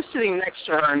watched her. I was sitting next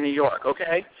to her in New York,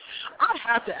 okay? I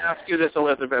have to ask you this,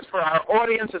 Elizabeth, for our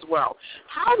audience as well.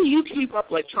 How do you keep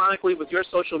up electronically with your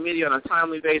social media on a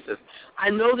timely basis? I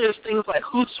know there's things like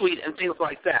Hootsuite and things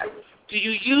like that. Do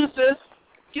you use this?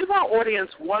 Give our audience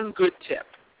one good tip.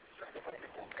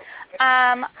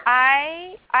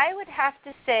 I would have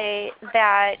to say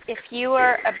that if you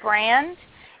are a brand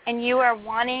and you are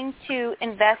wanting to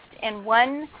invest in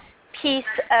one piece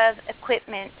of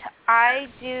equipment, I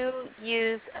do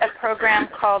use a program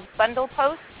called Bundle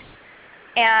Post.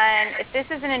 And if this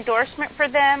is an endorsement for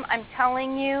them, I'm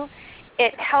telling you,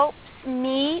 it helps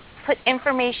me put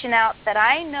information out that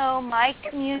I know my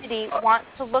community wants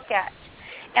to look at.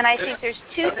 And I think there's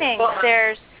 2 things.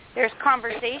 There's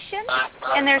conversation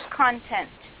and there's content.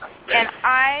 And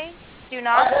I do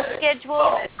not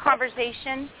schedule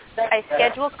conversation. I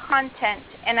schedule content,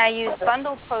 and I use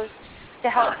Bundle Post to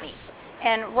help me.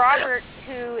 And Robert,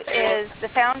 who is the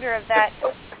founder of that,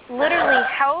 literally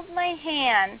held my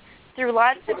hand through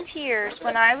lots of tears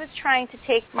when I was trying to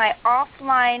take my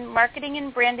offline marketing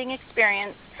and branding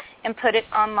experience and put it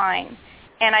online.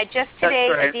 And I just today,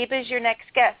 Adiba is your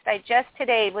next guest, I just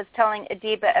today was telling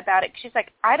Adiba about it. She's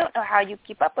like, I don't know how you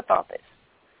keep up with all this.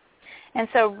 And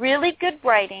so really good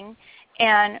writing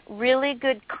and really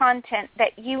good content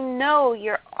that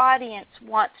your audience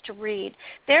wants to read.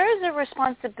 There is a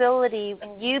responsibility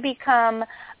when you become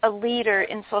a leader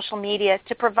in social media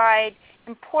to provide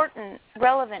important,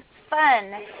 relevant,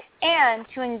 fun, and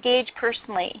to engage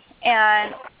personally.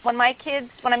 And when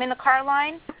I'm in the car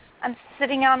line, I'm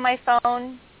sitting on my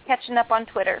phone catching up on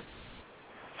Twitter.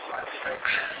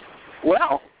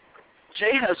 Well,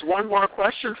 Jay has one more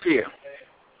question for you.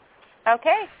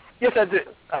 Okay. Yes, I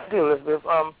do, Elizabeth.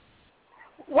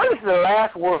 What is the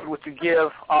last word would you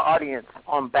give our audience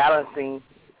on balancing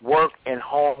work and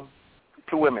home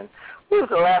to women? What is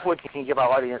the last word you can give our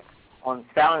audience on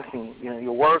balancing,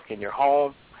 your work and your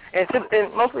home, and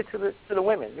mostly to the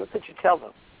women? What should you tell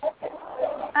them?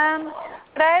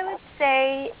 What I would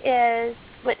say is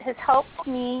what has helped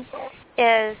me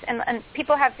is, and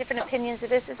people have different opinions of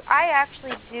this, is I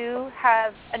actually do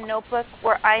have a notebook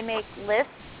where I make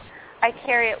lists. I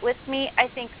carry it with me. I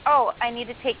think, oh, I need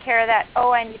to take care of that.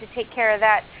 Oh, I need to take care of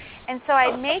that. And so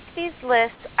I make these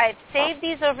lists. I've saved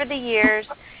these over the years,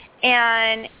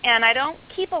 and I don't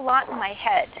keep a lot in my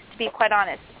head, to be quite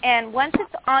honest. And once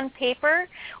it's on paper,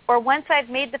 or once I've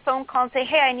made the phone call and say,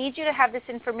 hey, I need you to have this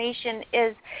information,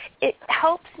 it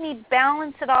helps me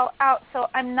balance it all out. So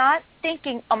I'm not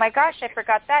thinking, oh my gosh, I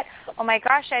forgot that. Oh my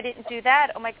gosh, I didn't do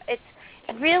that. It's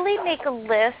really make a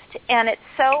list, and it's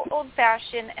so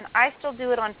old-fashioned, and I still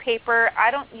do it on paper. I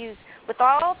don't use, with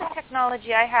all the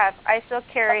technology I have, I still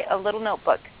carry a little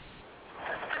notebook.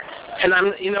 And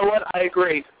you know what? I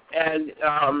agree. And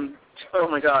oh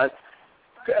my God,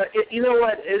 you know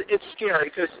what? It's scary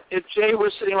because if Jay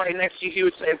was sitting right next to you, he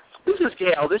would say, "This is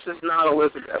Gail. This is not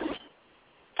Elizabeth."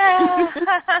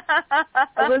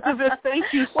 Elizabeth, thank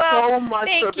you so much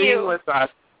for being with us.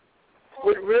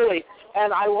 Really.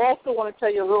 And I also want to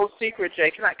tell you a little secret,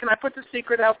 Jay. Can I put the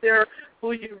secret out there?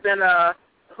 Who you've been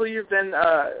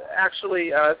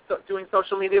actually doing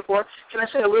social media for? Can I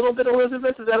say a little bit,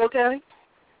 Elizabeth? Is that okay?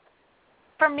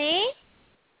 For me?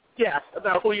 Yes,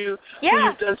 about who you've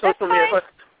done that's social media fine.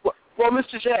 for. Well,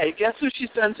 Mr. J, guess who she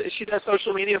does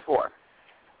social media for?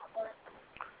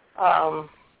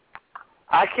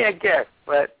 I can't guess,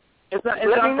 but it's not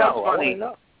Bugs Bunny.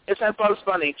 It's not Bugs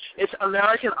Bunny. It's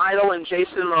American Idol and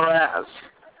Jason Mraz.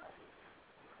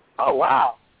 Oh,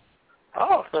 wow.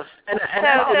 Oh, those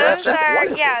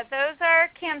are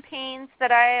campaigns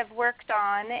that I have worked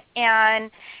on,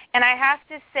 and I have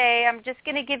to say, I'm just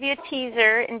going to give you a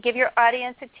teaser and give your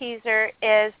audience a teaser.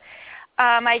 Is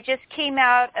I just came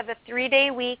out of a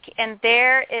 3-day week, and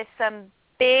there is some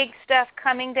big stuff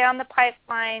coming down the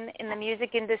pipeline in the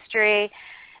music industry,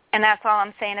 and that's all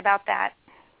I'm saying about that.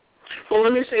 Well,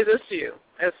 let me say this to you,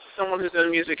 as someone who's in the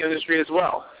music industry as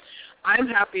well. I'm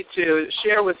happy to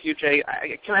share with you, Jay.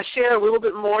 Can I share a little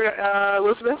bit more,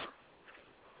 Elizabeth?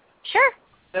 Sure.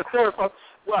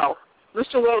 Well,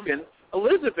 Mr. Logan,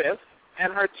 Elizabeth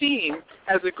and her team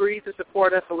has agreed to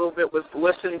support us a little bit with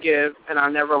Listen, Give, and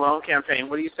our Never Alone campaign.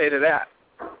 What do you say to that?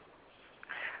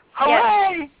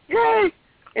 Hooray! Yay!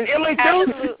 And Emily too?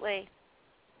 Absolutely.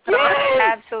 Yay!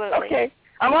 Absolutely. Okay,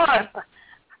 I'm on.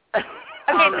 Okay,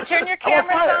 so turn your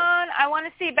cameras on. I want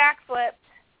to see backflips.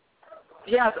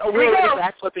 Yes, we're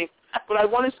backflipping. But I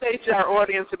want to say to our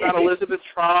audience about Elizabeth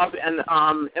Traub and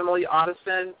Emily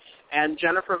Otteson and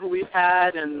Jennifer, who we've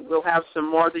had, and we'll have some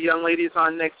more of the young ladies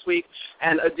on next week,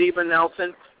 and Adiba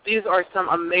Nelson. These are some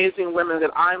amazing women that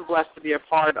I'm blessed to be a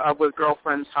part of with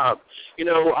Girlfriends Hub.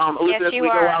 Elizabeth, yes,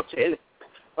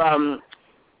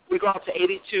 we go out to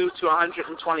 82 to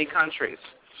 120 countries.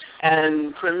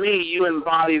 And for me, you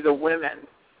embody the women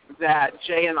that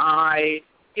Jay and I,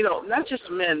 not just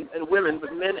men and women,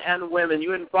 but men and women.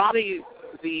 You embody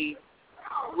the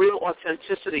real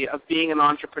authenticity of being an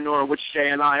entrepreneur, which Jay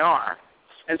and I are.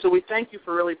 And so we thank you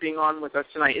for really being on with us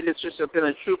tonight. It has just been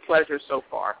a true pleasure so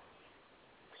far.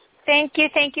 Thank you.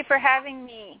 Thank you for having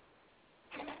me.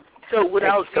 So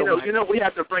without, we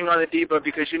have to bring on Adiba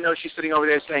because she's sitting over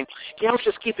there saying, Gail's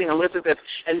just keeping Elizabeth,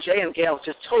 and Jay and Gail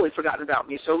just totally forgotten about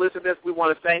me. So Elizabeth, we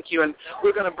want to thank you, and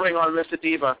we're going to bring on Miss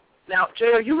Adiba. Now,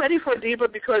 Jay, are you ready for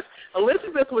Adiba? Because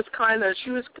Elizabeth was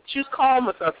she was calm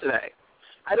with us today.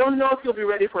 I don't know if you'll be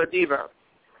ready for Adiba.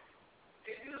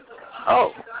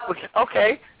 Oh,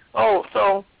 okay. Oh,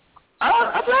 so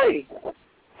I'm ready.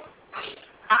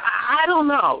 I don't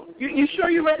know. You sure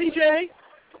you're ready, Jay?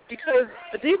 Because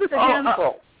Adiba's a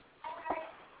handful.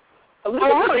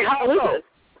 Elizabeth.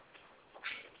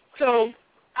 So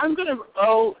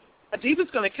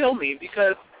Adiba's going to kill me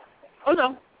because,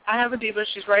 no, I have Adiba.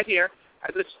 She's right here.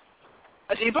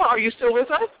 Adiba, are you still with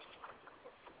us?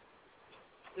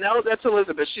 No, that's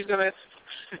Elizabeth. She's going to,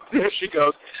 there she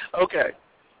goes. Okay.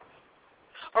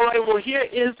 All right, well, here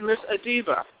is Miss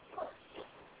Adiba.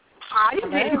 Hi,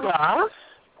 Adiba.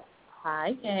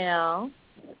 Hi, Gail.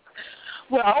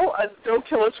 Well, don't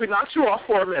kill us. We knocked you off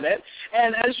for a minute.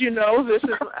 And as you know, this is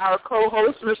our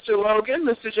co-host, Mr. Logan,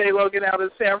 Mr. J. Logan out in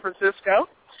San Francisco.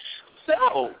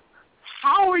 So,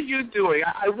 how are you doing?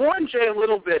 I warned Jay a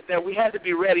little bit that we had to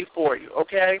be ready for you,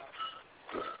 okay?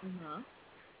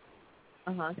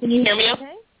 Can you hear me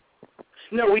okay?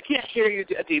 No, we can't hear you,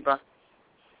 Adiba.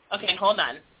 Okay, hold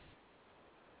on.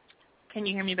 Can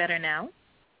you hear me better now?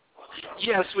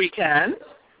 Yes, we can.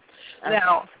 Okay.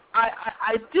 Now,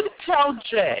 I did tell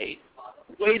Jay,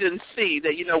 wait and see,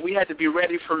 that, we had to be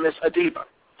ready for Miss Adiba.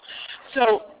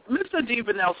 So, Miss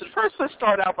Adiba Nelson, first let's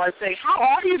start out by saying, how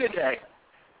are you today?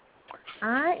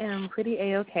 I am pretty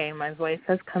A-okay. My voice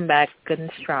has come back good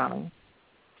and strong.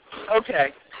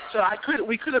 Okay. So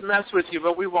we could have messed with you,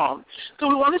 but we won't. So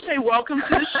we want to say welcome to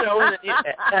the show and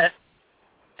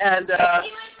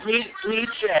meet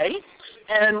Jay.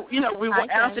 And, we will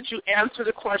ask that you answer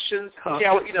the questions,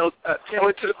 tailored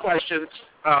to the questions,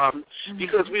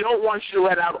 because we don't want you to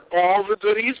let out all the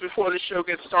goodies before the show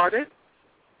gets started.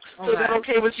 So is that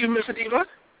okay with you, Miss Adiba?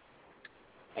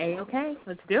 A-okay.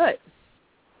 Let's do it.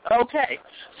 Okay.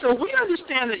 So we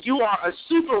understand that you are a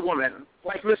superwoman,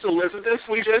 like Miss Elizabeth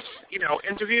we just,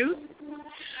 interviewed.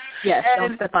 Yes, and,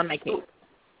 don't step on my cake.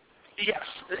 Yes.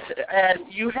 And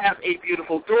you have a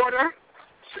beautiful daughter.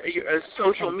 You're a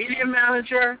social media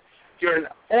manager. You're an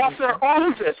author.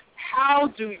 All of this. How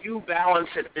do you balance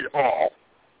it all?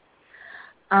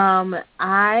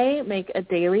 I make a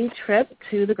daily trip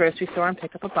to the grocery store and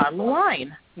pick up a bottle of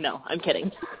wine. No, I'm kidding.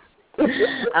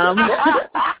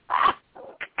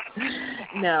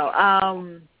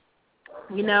 No,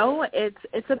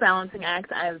 it's a balancing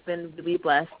act. I've been really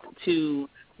blessed to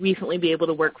recently be able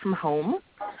to work from home.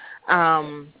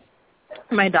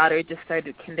 My daughter just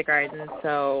started kindergarten,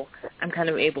 so I'm kind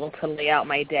of able to lay out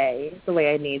my day the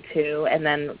way I need to. And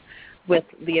then with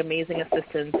the amazing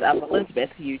assistance of Elizabeth,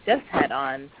 who you just had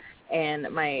on,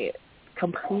 and my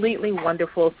completely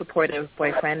wonderful, supportive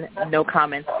boyfriend, no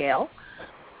comments, Gail,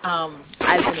 I've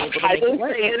been able to make it work. I didn't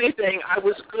say anything. I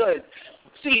was good.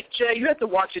 See, Jay, you have to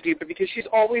watch Adiba because she's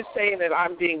always saying that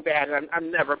I'm being bad, and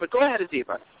I'm never. But go ahead,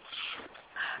 Adiba.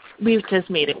 We've just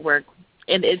made it work,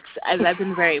 and I've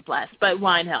been very blessed. But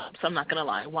wine helps. I'm not going to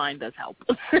lie. Wine does help.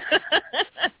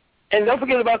 And don't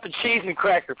forget about the cheese and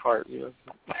cracker part.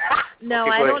 No,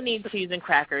 okay, I don't need cheese and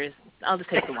crackers. I'll just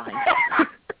take the wine.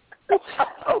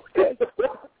 Okay.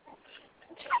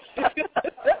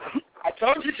 I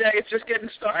told you, Jay, it's just getting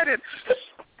started.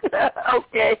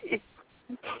 Okay.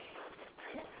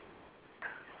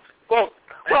 Well,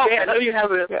 Jay, I know you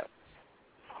have a...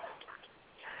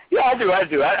 Yeah, I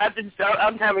do.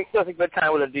 I'm having such a good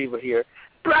time with Adiba here.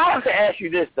 But I want to ask you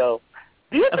this, though.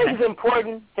 Do you think it's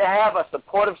important to have a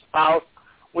supportive spouse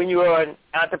when you are an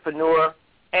entrepreneur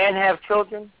and have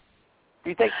children? Do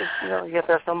you think that, you have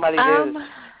to have somebody there?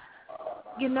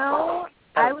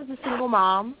 I was a single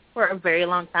mom for a very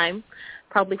long time,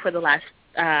 probably for the last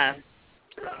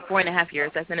 4.5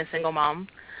 years. I've been a single mom.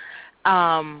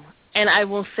 And I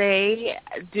will say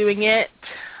doing it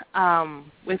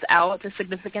without a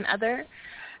significant other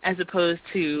as opposed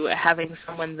to having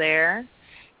someone there,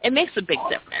 it makes a big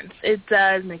difference. It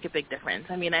does make a big difference.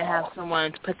 I mean, I have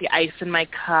someone to put the ice in my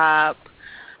cup.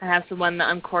 I have someone to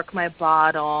uncork my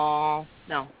bottle.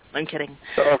 No, I'm kidding.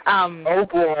 Oh,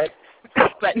 boy.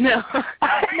 But no,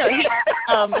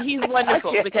 he's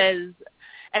wonderful because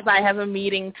if I have a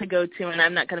meeting to go to and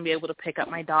I'm not going to be able to pick up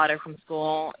my daughter from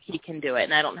school, he can do it,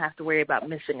 and I don't have to worry about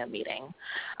missing a meeting.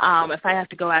 If I have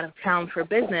to go out of town for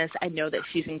business, I know that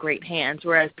she's in great hands,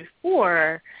 whereas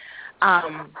before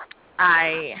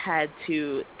I had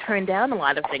to turn down a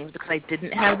lot of things because I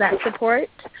didn't have that support.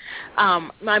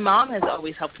 My mom has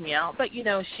always helped me out, but,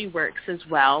 she works as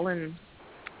well, and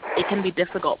it can be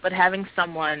difficult. But having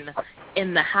someone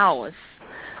in the house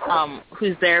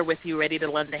who's there with you ready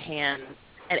to lend a hand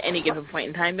at any given point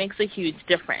in time makes a huge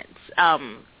difference.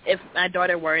 If my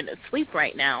daughter weren't asleep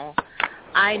right now,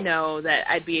 I know that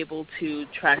I'd be able to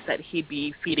trust that he'd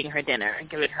be feeding her dinner and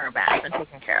giving her a bath and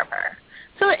taking care of her.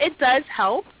 So it does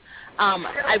help.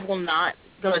 I will not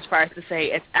go as far as to say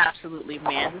it's absolutely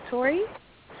mandatory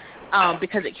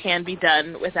because it can be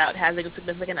done without having a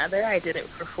significant other. I did it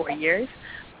for 4 years,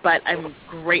 but I'm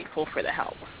grateful for the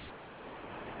help.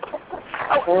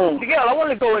 Gail, I want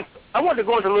to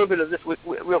go into a little bit of this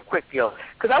real quick, Gail,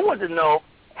 because I want to know,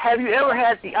 have you ever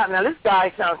had now this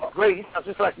guy sounds great. He sounds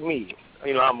just like me.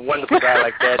 I'm a wonderful guy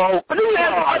like that. But then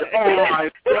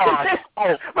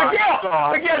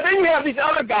you have these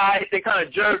other guys that kind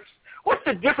of jerks. What's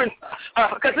the difference?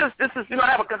 Because this is,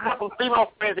 I have a couple of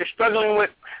female friends they're struggling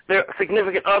with their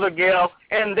significant other, Gail,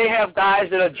 and they have guys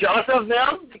that are jealous of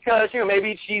them because,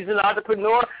 maybe she's an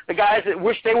entrepreneur. The guys that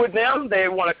wish they were them, they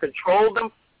want to control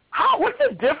them. What's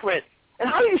the difference? And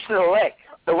how do you select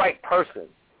the right person?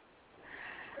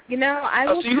 You know, I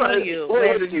will tell you.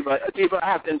 Wait, Adiba, I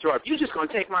have to interrupt. You're just going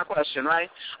to take my question, right?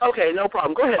 Okay, no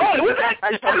problem. Go ahead. I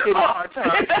just want to give you a hard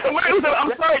time. I'm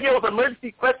sorry it was an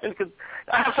emergency question because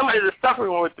I have somebody that's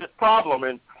suffering with this problem,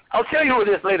 and I'll tell you who it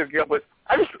is later, Gil, but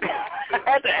I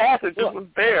had to ask it. Just was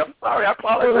there. I'm sorry. I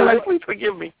apologize. Please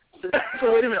forgive me. So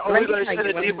wait a minute. Are we going to send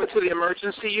Adiba to the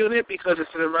emergency unit because it's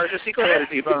an emergency? Go ahead,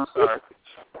 Adiba. I'm sorry.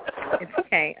 It's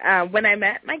okay. When I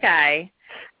met my guy,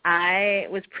 I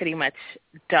was pretty much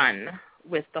done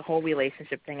with the whole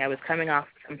relationship thing. I was coming off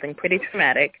something pretty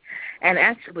traumatic, and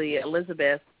actually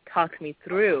Elizabeth talked me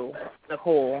through the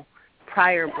whole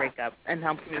prior breakup and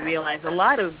helped me realize a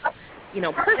lot of,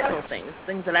 personal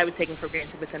things that I was taking for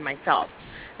granted within myself,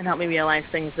 and helped me realize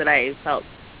things that I felt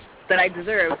that I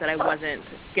deserved that I wasn't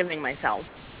giving myself.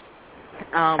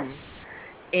 But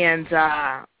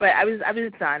I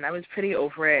was done. I was pretty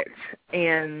over it,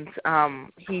 and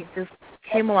he just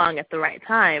came along at the right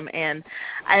time. And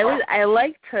I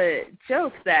like to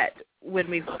joke that when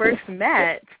we first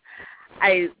met,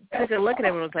 I took a look at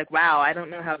him and was like, wow, I don't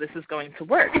know how this is going to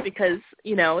work because,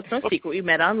 it's no secret we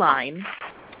met online.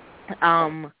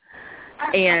 And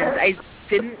I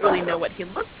didn't really know what he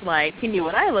looked like. He knew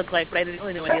what I looked like, but I didn't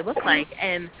really know what he looked like.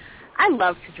 And I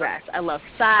love to dress. I love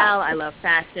style. I love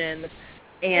fashion.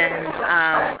 And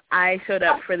I showed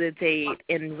up for the date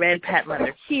in red patent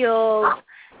leather heels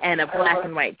and a black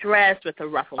and white dress with a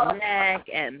ruffled neck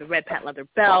and the red patent leather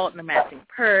belt and a matching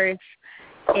purse.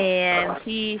 And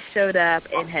he showed up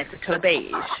in head-to-toe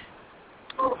beige.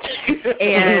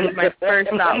 And my first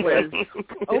thought was,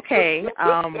 okay,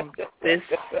 this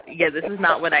is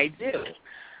not what I do.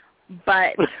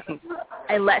 But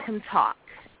I let him talk,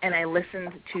 and I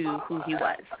listened to who he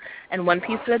was. And one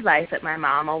piece of advice that my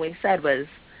mom always said was,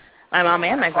 my mom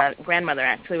and my grandmother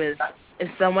actually was, if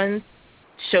someone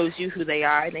shows you who they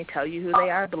are and they tell you who they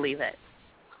are, believe it.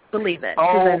 Believe it,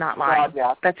 because they're not lying. God,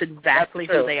 yeah. That's exactly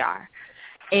who they are.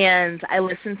 And I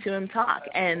listened to him talk,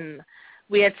 and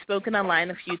we had spoken online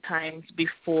a few times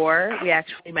before we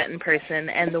actually met in person,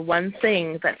 and the one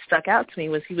thing that stuck out to me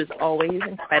was he was always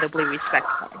incredibly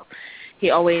respectful.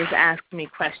 He always asked me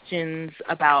questions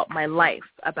about my life,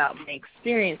 about my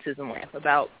experiences in life,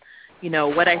 about,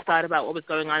 what I thought about what was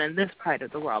going on in this part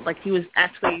of the world. Like, he was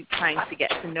actually trying to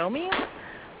get to know me,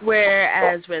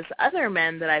 whereas with other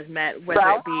men that I've met,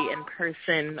 whether it be in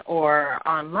person or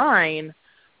online,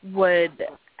 would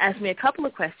ask me a couple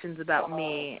of questions about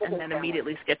me and then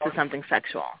immediately skip to something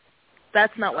sexual.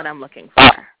 That's not what I'm looking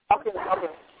for. Okay.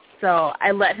 So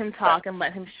I let him talk and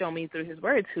let him show me through his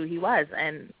words who he was,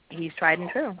 and he's tried and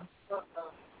true.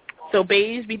 So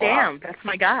beige be damned. That's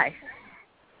my guy.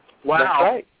 Wow. That's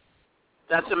right.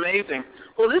 That's amazing.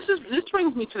 Well, this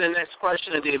brings me to the next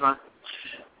question, Adiba.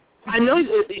 I know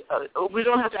we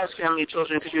don't have to ask you how many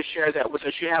children because you share that with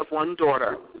us. You have one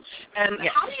daughter. And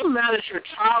yes. How do you manage your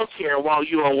child care while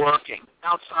you are working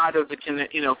outside of the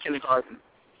kindergarten?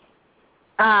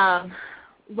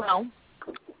 Well,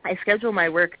 I schedule my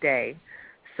work day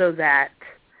so that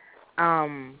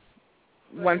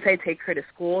once I take her to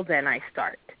school, then I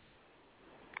start.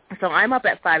 So I'm up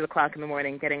at 5 o'clock in the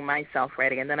morning getting myself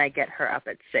ready, and then I get her up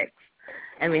at 6.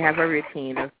 And we have a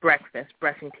routine of breakfast,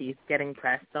 brushing teeth, getting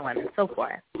dressed, so on and so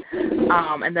forth.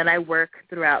 And then I work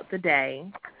throughout the day.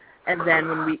 And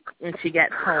then when she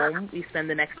gets home, we spend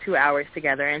the next 2 hours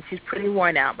together, and she's pretty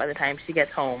worn out by the time she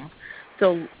gets home.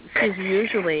 So she's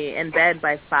usually in bed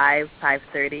by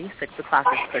 5:30, 6 o'clock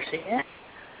is pushing it.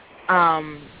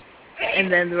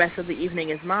 And then the rest of the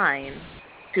evening is mine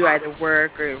to either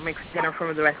work or make dinner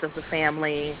for the rest of the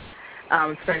family,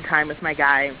 spend time with my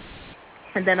guy.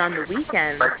 And then on the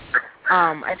weekend,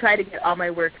 I try to get all my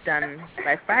work done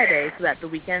by Friday so that the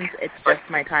weekends it's just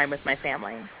my time with my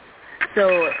family.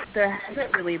 So there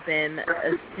hasn't really been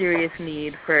a serious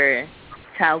need for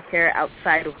childcare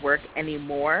outside of work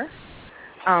anymore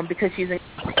because she's in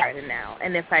kindergarten now.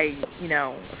 And if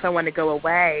I want to go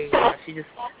away, she just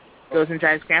goes and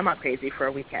drives grandma crazy for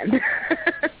a weekend.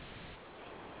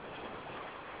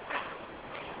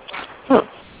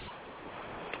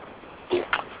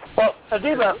 Well,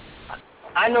 Adiba,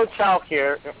 I know child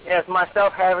care, as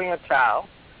myself having a child,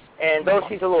 and though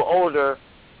she's a little older,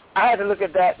 I had to look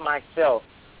at that myself.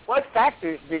 What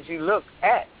factors did you look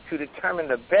at to determine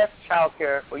the best child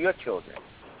care for your children?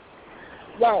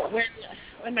 Well,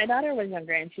 when my daughter was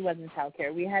younger and she was in child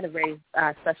care, we had a very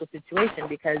special situation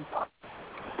because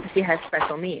she has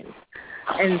special needs.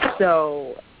 And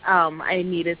so I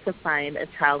needed to find a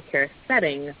child care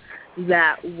setting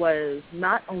that was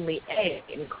not only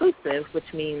inclusive, which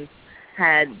means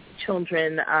had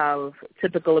children of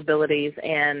typical abilities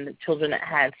and children that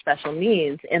had special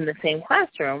needs in the same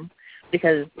classroom,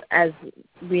 because as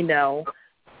we know,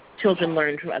 children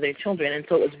learn from other children, and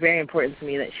so it was very important to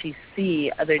me that she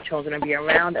see other children and be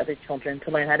around other children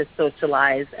to learn how to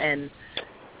socialize and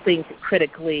think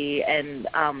critically and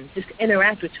just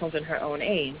interact with children her own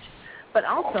age. But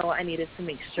also I needed to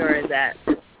make sure that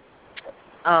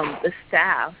the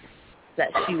staff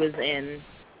that she was in,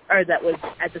 or that was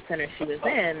at the center she was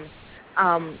in,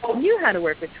 knew how to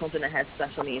work with children that had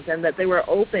special needs, and that they were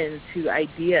open to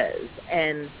ideas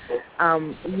and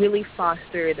really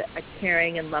fostered a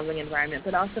caring and loving environment,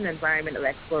 but also an environment of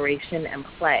exploration and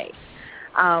play.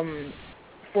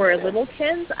 For little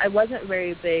kids, I wasn't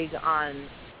very big on,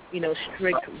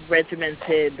 strict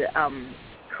regimented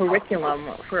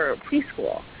curriculum for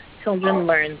preschool. Children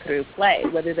learn through play,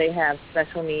 whether they have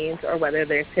special needs or whether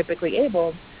they're typically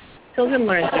able. Children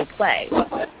learn through play.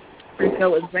 And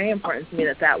so it was very important to me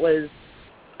that was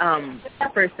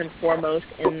first and foremost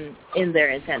in their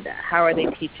agenda. How are they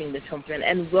teaching the children?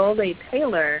 And will they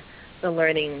tailor the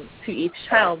learning to each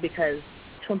child, because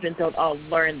children don't all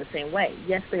learn the same way.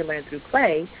 Yes, they learn through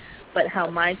play, but how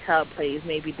my child plays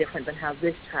may be different than how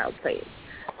this child plays.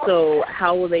 So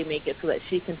how will they make it so that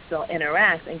she can still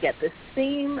interact and get the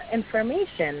same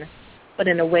information, but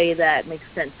in a way that makes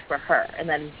sense for her and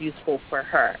that is useful for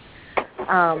her?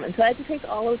 And so I had to take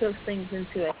all of those things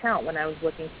into account when I was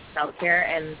looking for child care,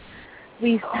 and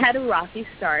we had a rocky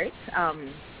start.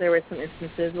 There were some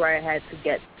instances where I had to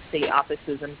get state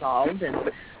offices involved, and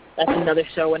that's another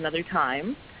show, another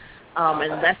time.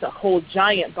 And that's a whole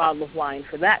giant bottle of wine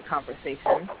for that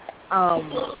conversation.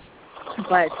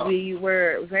 But we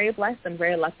were very blessed and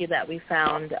very lucky that we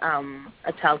found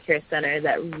a child care center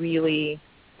that really,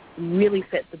 really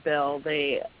fit the bill.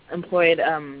 They employed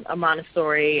a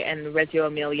Montessori and Reggio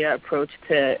Emilia approach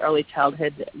to early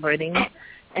childhood learning,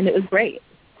 and it was great.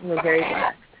 We were very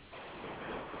blessed.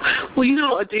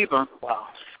 Well, Adiba, wow,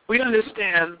 we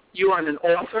understand you are an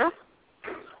author,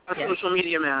 a yes. social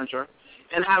media manager,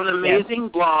 and have an amazing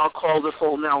blog called The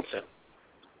Full Nelson.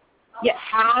 Yes.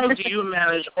 How do you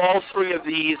manage all three of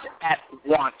these at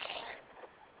once?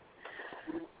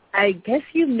 I guess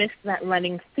you missed that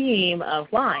running theme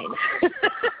of wine.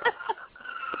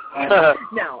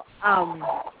 No.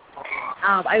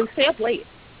 I stay up late.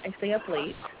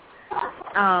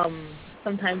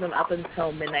 Sometimes I'm up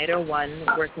until midnight or 1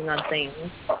 working on things.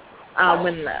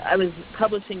 When I was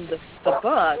publishing the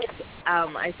book,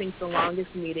 I think the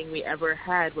longest meeting we ever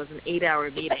had was an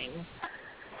 8-hour meeting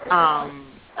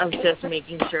of just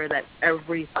making sure that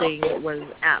everything was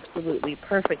absolutely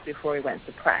perfect before we went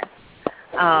to press.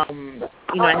 I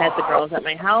had the girls at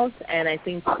my house, and I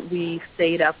think we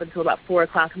stayed up until about 4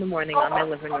 o'clock in the morning on my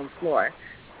living room floor,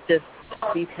 just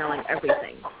detailing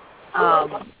everything.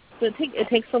 So it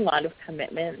takes a lot of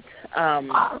commitment, a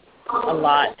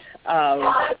lot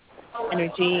of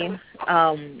energy,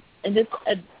 and just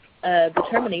a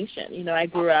determination. I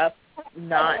grew up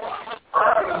not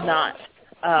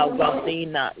wealthy,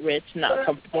 not rich, not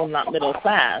comfortable, not middle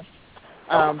class.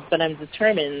 But I'm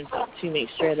determined to make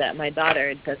sure that my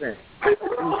daughter doesn't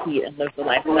repeat and live the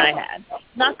life that I had.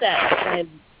 Not that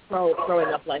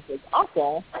growing up life was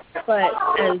awful, but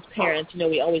as parents,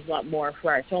 we always want more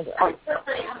for our children.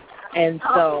 And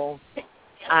so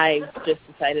I just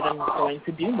decided I'm going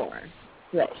to do more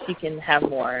so that she can have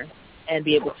more and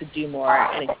be able to do more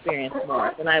and experience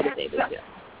more than I was able to.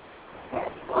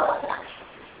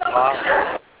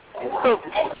 Wow.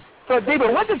 So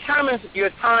David, what determines your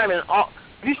time and all?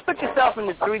 You split yourself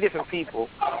into 3 different people.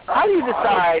 How do you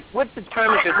decide what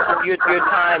determines your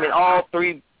time in all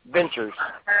 3 ventures?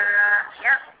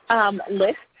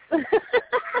 Lists.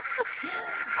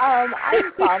 I'm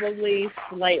probably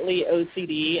slightly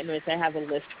OCD in which I have a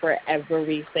list for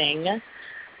everything.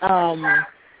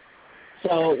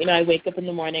 So, I wake up in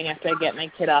the morning after I get my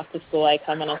kid off to school. I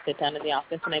come and I sit down in the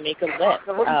office and I make a list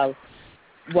of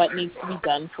what needs to be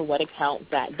done for what account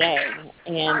that day.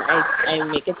 And I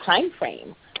make a time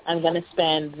frame. I'm going to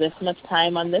spend this much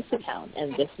time on this account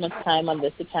and this much time on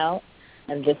this account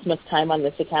and this much time on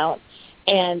this account.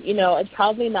 And, it's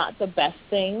probably not the best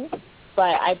thing,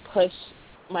 but I push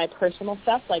my personal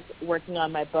stuff, like working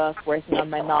on my book, working on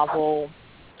my novel,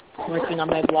 working on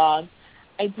my blog.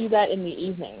 I do that in the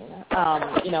evening,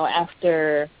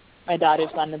 after my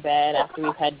daughter's gone to bed, after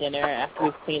we've had dinner, after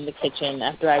we've cleaned the kitchen,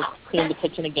 after I've cleaned the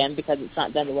kitchen again because it's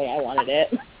not done the way I wanted it.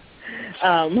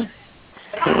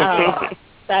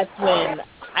 That's when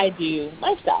I do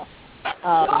my stuff.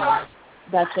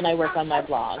 That's when I work on my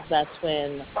blog. That's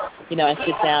when, I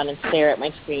sit down and stare at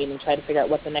my screen and try to figure out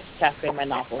what the next chapter in my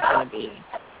novel is going to be.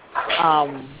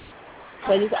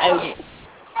 So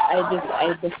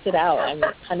I list it out. I'm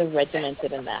kind of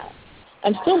regimented in that.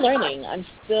 I'm still learning. I'm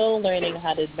still learning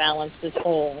how to balance this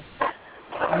whole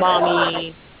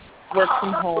mommy, work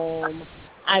from home,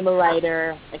 I'm a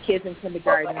writer, my kid's in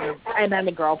kindergarten, and I'm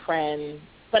a girlfriend,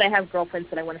 but I have girlfriends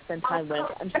that I want to spend time with.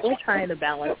 I'm still trying to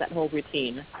balance that whole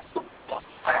routine.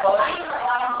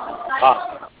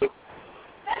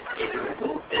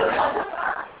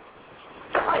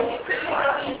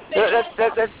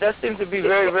 That seems to be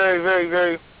very, very, very,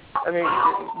 very. I mean,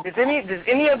 does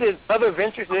any of the other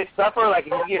ventures suffer? Like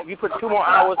if you put 2 more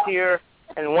hours here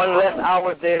and 1 less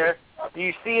hour there, do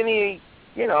you see any,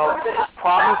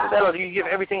 problems with that, or do you give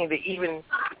everything to even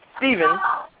Steven?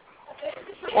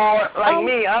 Or like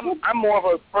me, I'm more of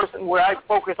a person where I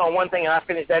focus on one thing and I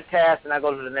finish that task and I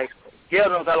go to the next one. Gail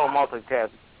knows I don't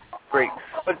multitask. Great.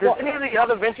 But does any of the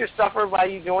other ventures suffer by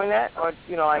you doing that? Or,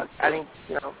 I think,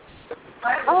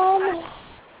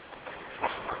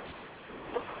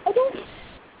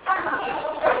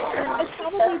 I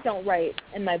probably don't write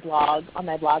on my blog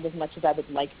as much as I would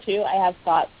like to. I have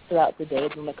thoughts throughout the day,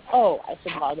 and I'm like, I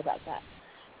should blog about that.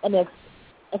 And if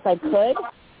I could,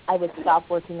 I would stop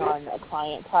working on a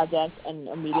client project and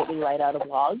immediately write out a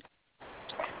blog.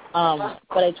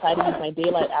 But I try to use my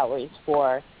daylight hours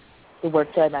for the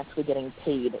work that I'm actually getting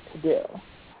paid to do.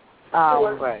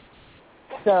 Right.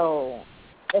 So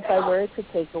if I were to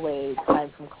take away time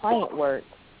from client work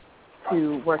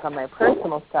to work on my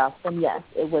personal stuff, then yes,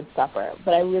 it would suffer.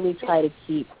 But I really try to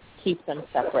keep them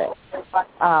separate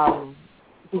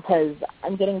because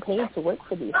I'm getting paid to work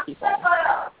for these people.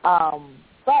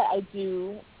 But I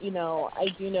do know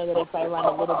that if I run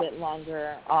a little bit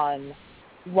longer on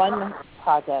one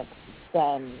project,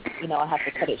 then, I have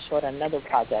to cut it short on another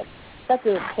project. I have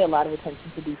to pay a lot of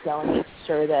attention to detail and make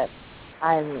sure that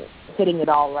I'm hitting it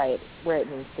all right where it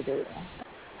needs to be.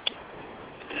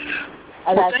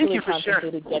 I've actually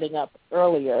contemplated getting up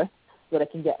earlier so that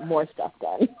I can get more stuff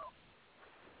done.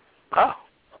 Oh.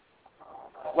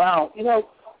 Wow.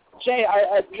 Jay,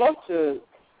 I'd love to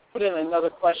put in another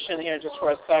question here just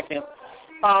for a second.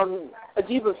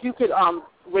 Adiba, if you could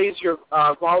raise your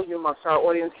volume so our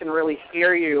audience can really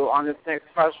hear you on this next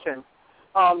question.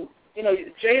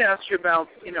 Jay asked you about,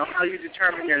 how you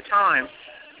determine your time.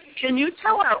 Can you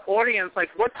tell our audience,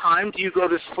 what time do you go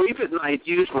to sleep at night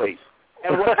usually?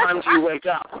 And what time do you wake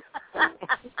up?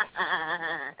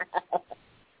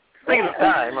 Think of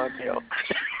time, aren't you?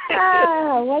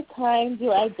 What time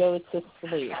do I go to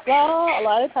sleep? Well, a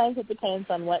lot of times it depends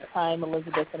on what time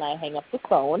Elizabeth and I hang up the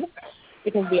phone,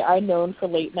 because we are known for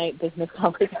late-night business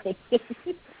conversations.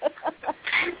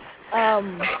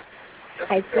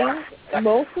 I think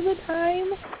most of the time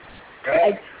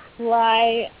I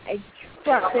try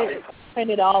to turn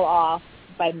it all off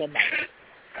by midnight.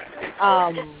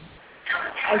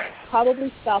 I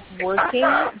probably stop working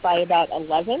by about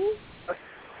 11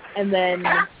 and then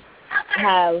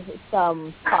have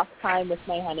some talk time with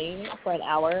my honey for an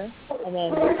hour and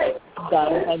then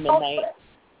done by midnight.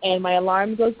 And my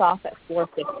alarm goes off at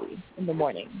 4:50 in the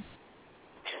morning.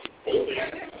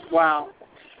 Wow.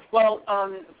 Well,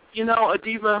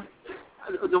 Adiba,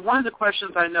 one of the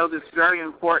questions I know that's very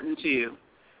important to you,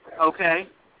 okay,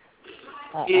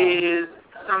 is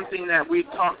something that we've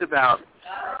talked about.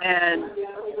 And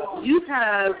you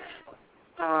have,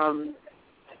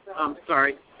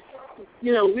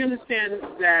 we understand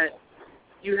that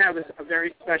you have a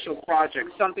very special project,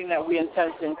 something that we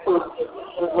intend to include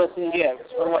with Listen Gives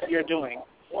for what you're doing.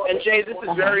 And Jay, this is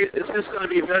going to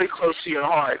be very close to your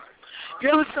heart. You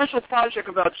have a special project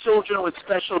about children with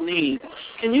special needs.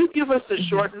 Can you give us a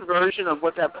shortened version of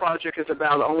what that project is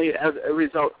about, only as a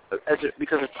result,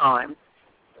 because of time?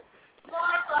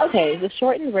 Okay, the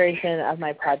shortened version of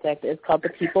my project is called the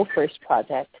People First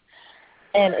Project,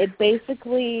 and it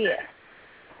basically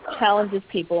challenges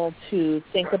people to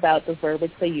think about the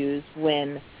verbiage they use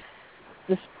when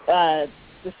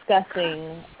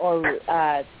discussing or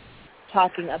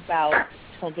talking about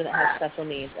children that have special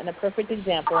needs. And a perfect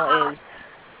example is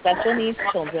special needs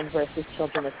children versus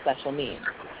children with special needs.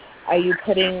 Are you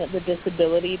putting the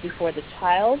disability before the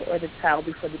child or the child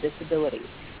before the disability?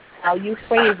 How you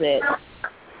phrase it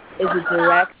is a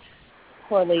direct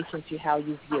correlation to how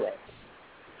you view it.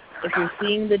 If you're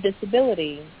seeing the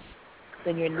disability,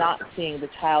 then you're not seeing the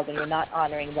child and you're not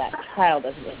honoring that child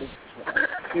as an individual.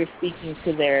 You're speaking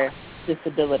to their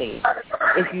disability.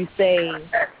 If you say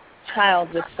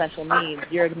child with special needs,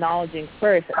 you're acknowledging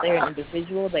first that they're an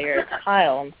individual, they're a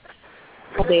child,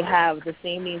 they have the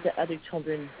same needs that other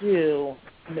children do,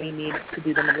 and they need to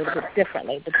do them a little bit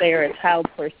differently, but they are a child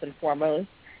first and foremost,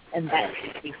 and that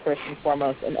should be first and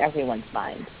foremost in everyone's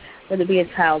mind, whether it be a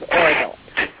child or adult.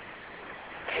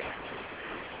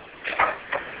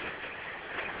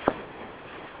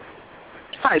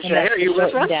 Hi, Jay. Are you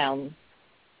with us? Down.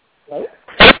 Hello?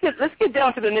 Let's get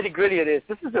down to the nitty-gritty of this.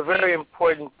 This is a very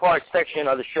important section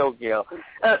of the show, Gail.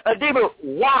 Adiba,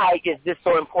 why is this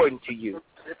so important to you?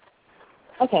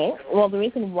 Okay. Well, the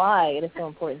reason why it is so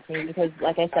important to me is because,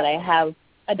 like I said, I have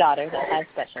a daughter that has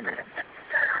special needs.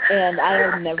 And I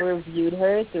have never viewed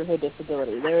her through her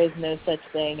disability. There is no such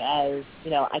thing as,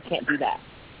 I can't do that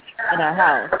in our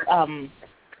house.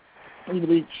 We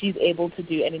believe she's able to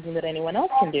do anything that anyone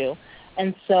else can do.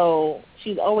 And so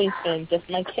she's always been just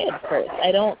my kid first.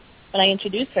 When I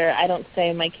introduce her, I don't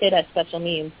say my kid has special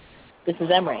needs, this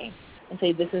is Emery. I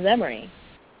say, this is Emery.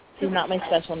 She's not my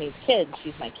special needs kid,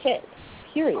 she's my kid,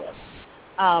 period.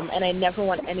 And I never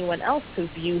want anyone else to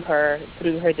view her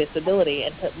through her disability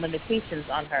and put limitations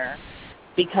on her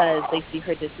because they see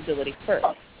her disability first.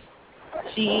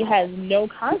 She has no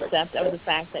concept of the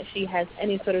fact that she has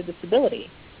any sort of disability.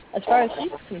 As far as she's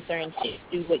concerned, she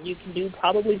can do what you can do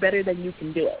probably better than you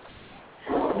can do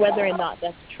it. Whether or not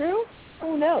that's true,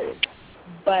 who knows?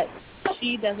 But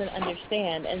she doesn't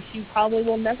understand, and she probably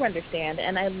will never understand.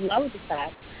 And I love the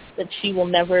fact that she will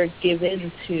never give in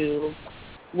to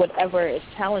whatever is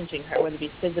challenging her, whether it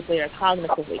be physically or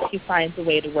cognitively. She finds a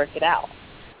way to work it out.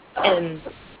 And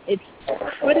it's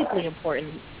critically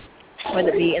important,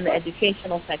 whether it be in the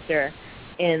educational sector,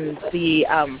 in the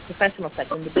professional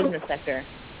sector, in the business sector,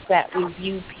 that we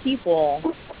view people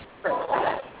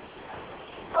first.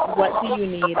 What do you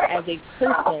need as a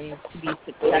person to be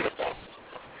successful?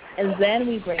 And then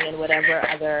we bring in whatever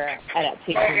other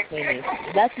adaptations they need.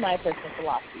 That's my personal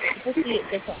philosophy. People see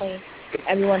it differently.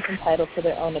 Everyone's entitled to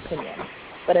their own opinion.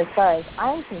 But as far as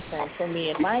I'm concerned, for me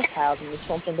and my child and the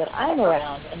children that I'm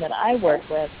around and that I work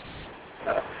with,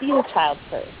 see the child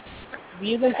first.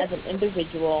 View them as an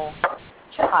individual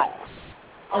child,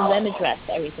 and then address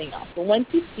everything else. But once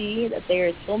you see that they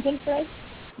are children first,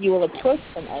 you will approach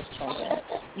them as children.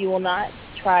 You will not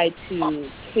try to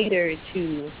cater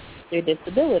to their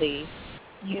disability.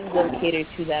 You will cater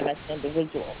to them as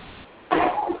individuals.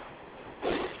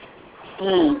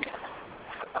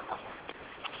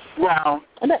 Wow.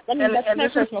 And that's my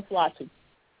personal philosophy.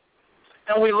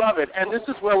 And we love it. And this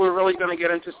is where we're really going to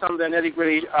get into some of the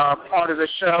nitty-gritty part of the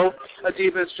show.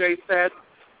 Adiba, as Jay said,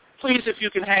 please, if you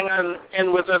can hang on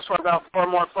in with us for about 4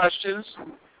 more questions.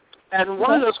 And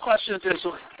one of those questions is,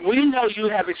 we know you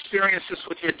have experiences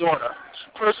with your daughter.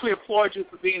 First, we applaud you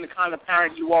for being the kind of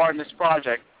parent you are in this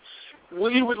project.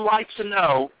 We would like to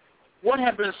know, what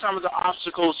have been some of the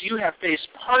obstacles you have faced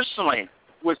personally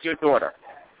with your daughter?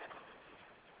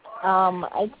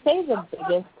 I'd say the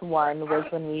biggest one was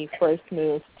when we first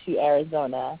moved to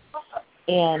Arizona,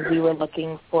 and we were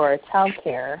looking for child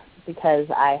care because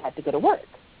I had to go to work.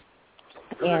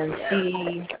 And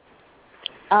she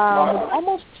was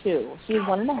almost 2. She was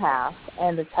 1.5,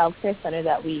 and the child care center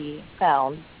that we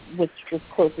found, which was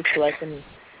closest to us and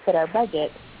fit our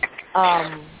budget,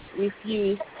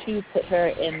 refused to put her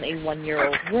in a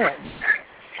 1-year-old room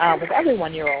with other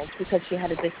 1-year-olds because she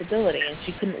had a disability and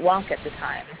she couldn't walk at the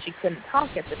time and she couldn't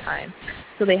talk at the time.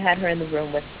 So they had her in the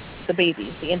room with the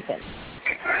babies, the infants.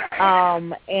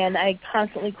 And I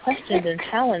constantly questioned and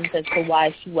challenged as to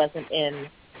why she wasn't in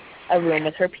a room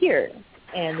with her peers.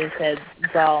 And they said,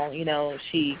 well,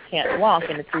 she can't walk,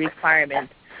 and it's a requirement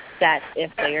that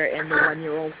if they are in the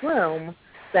 1-year-old room,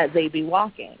 that they be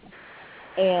walking.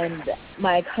 And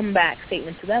my comeback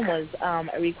statement to them was,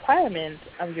 a requirement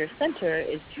of your center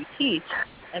is to teach,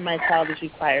 and my child is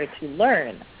required to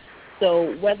learn.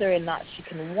 So whether or not she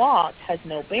can walk has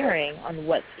no bearing on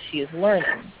what she is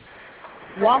learning.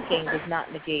 Walking does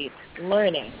not negate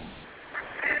learning.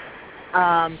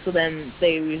 So then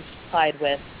they replied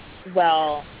with,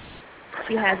 well,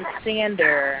 she has a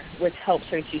stander which helps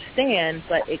her to stand,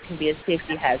 but it can be a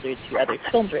safety hazard to other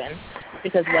children,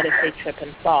 because what if they trip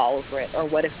and fall over it, or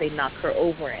what if they knock her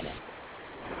over in it?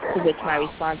 To which my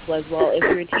response was, well, if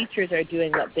your teachers are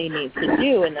doing what they need to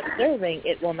do and observing,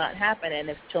 it will not happen, and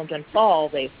if children fall,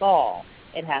 they fall.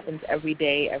 It happens every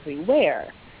day,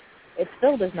 everywhere. It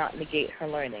still does not negate her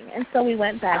learning. And so we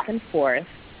went back and forth,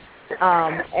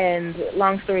 and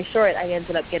long story short, I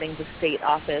ended up getting the state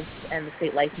office and the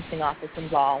state licensing office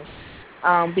involved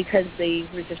because they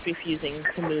were just refusing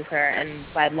to move her, and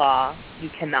by law, you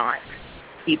cannot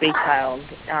keep a child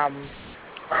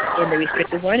in the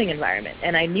restrictive learning environment,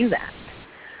 and I knew that.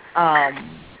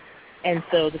 And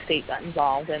so the state got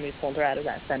involved, and we pulled her out of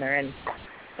that center and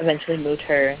eventually moved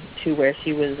her to where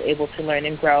she was able to learn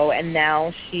and grow, and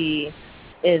now she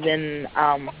is in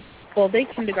full-day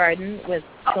kindergarten with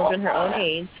children her own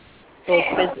age, both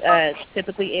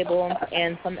typically able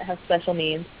and some that have special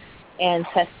needs, and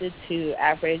tested to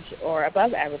average or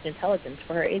above average intelligence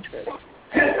for her age group.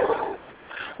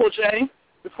 Well, Jay,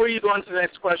 before you go on to the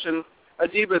next question,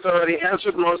 Adiba's already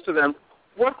answered most of them.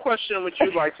 What question would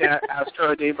you like to ask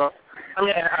her, Adiba?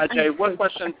 Jay, what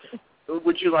question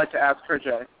would you like to ask her,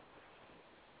 Jay?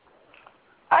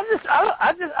 I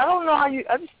don't know how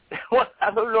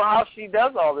I don't know how she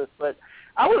does all this, but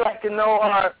I would like to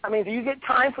know. Do you get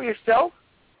time for yourself?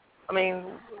 I've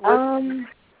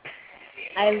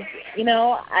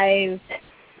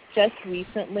just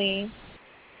recently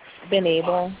been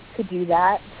able to do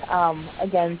that,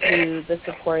 again, through the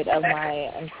support of my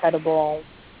incredible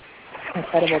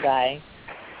guy.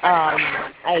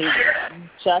 I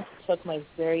just took my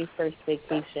very first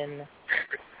vacation,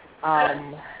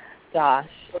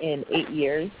 in 8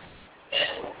 years,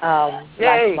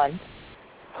 last month.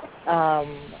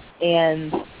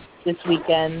 And this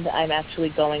weekend I'm actually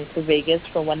going to Vegas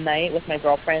for one night with my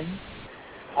girlfriend.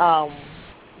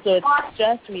 So it's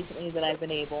just recently that I've been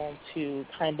able to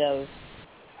kind of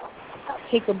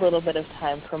take a little bit of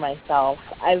time for myself.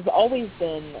 I've always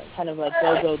been kind of a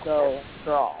go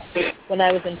girl. When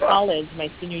I was in college, my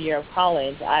senior year of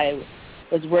college, I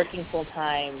was working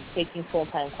full-time, taking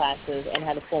full-time classes, and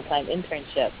had a full-time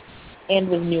internship, and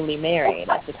was newly married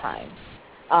at the time.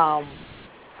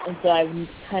 And so I've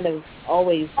kind of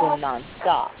always been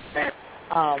nonstop.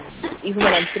 Even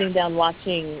when I'm sitting down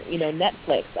watching,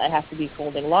 Netflix, I have to be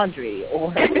folding laundry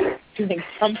or doing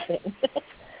something.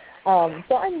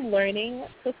 So I'm learning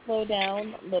to slow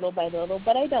down little by little,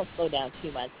 but I don't slow down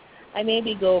too much. I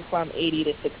maybe go from 80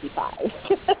 to 65.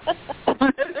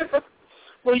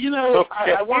 Well,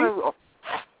 I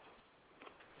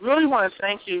really want to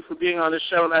thank you for being on the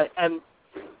show, and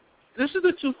this is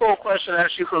a twofold question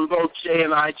actually from both Jay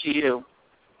and I to you.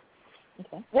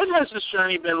 Okay. What has this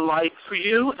journey been like for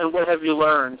you, and what have you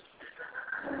learned?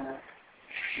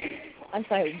 I'm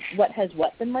sorry, what has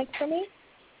what been like for me?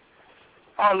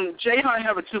 Jay and I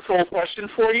have a twofold question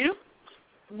for you.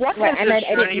 What has this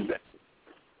journey been?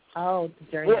 Oh, the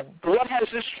journey. What has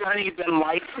this journey been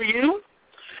like for you,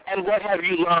 and what have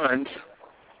you learned?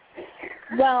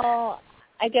 Well,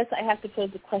 I guess I have to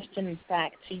pose the question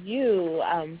back to you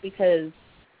because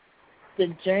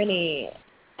the journey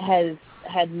has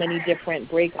had many different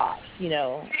breakoffs.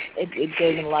 It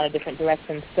goes in a lot of different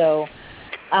directions. So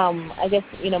I guess,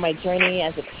 my journey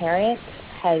as a parent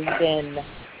has been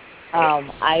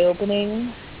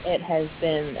eye-opening. It has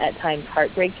been, at times,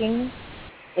 heartbreaking.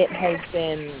 It has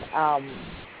been a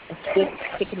swift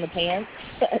kick in the pants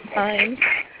at times.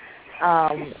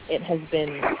 It has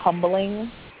been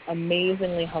humbling,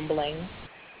 amazingly humbling.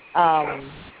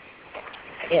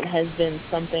 It has been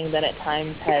something that at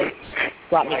times has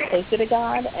brought me closer to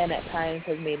God and at times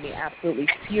has made me absolutely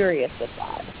furious with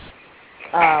God.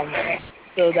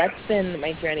 So that's been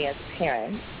my journey as a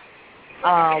parent.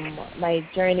 My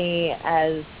journey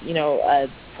as, a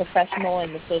professional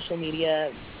in the social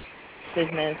media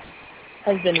business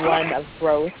has been one of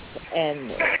growth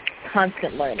and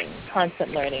constant learning,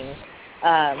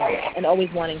 and always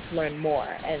wanting to learn more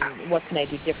and what can I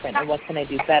do different and what can I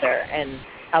do better and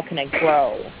how can I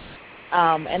grow.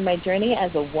 And my journey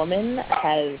as a woman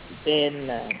has been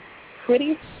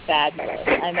pretty fabulous.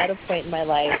 I'm at a point in my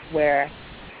life where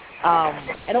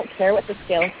I don't care what the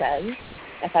scale says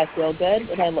if I feel good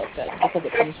and I look good because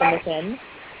it comes from within.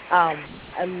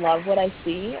 I love what I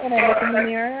see when I look in the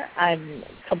mirror. I'm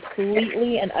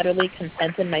completely and utterly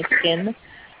content in my skin.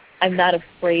 I'm not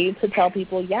afraid to tell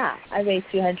people, yeah, I weigh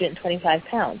 225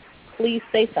 pounds. Please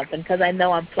say something because I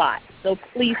know I'm flat. So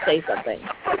please say something.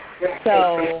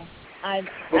 So I'm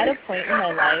at a point in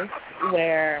my life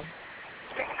where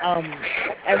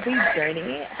every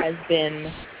journey has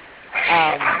been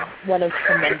one of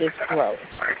tremendous growth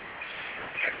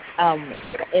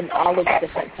in all of the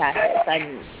different facets.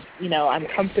 I'm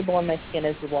comfortable in my skin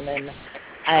as a woman.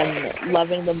 I'm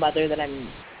loving the mother that I'm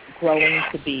growing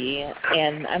to be,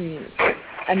 and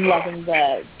I'm loving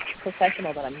the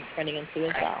professional that I'm turning into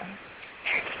as well.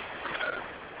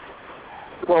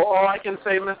 Well, all I can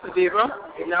say, Ms. Adiba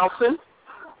Nelson,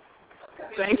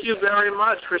 thank you very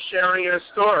much for sharing your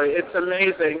story. It's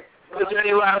amazing. Is there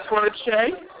any last words,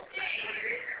 Shay?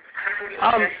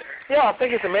 Yeah, I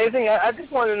think it's amazing. I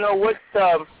just want to know what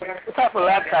type of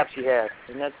laptop she has,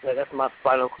 and that's my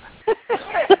final question.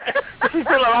 She's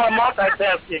doing a lot of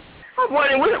multitasking. I'm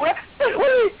wondering,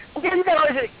 you got all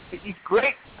these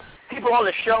great people on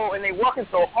the show, and they're working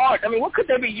so hard. What could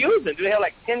they be using? Do they have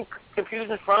like 10 computers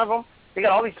in front of them? They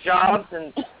got all these jobs,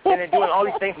 and they're doing all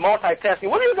these things, multitasking.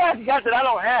 What do you guys got that I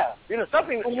don't have?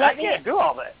 Something I can't do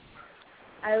all that.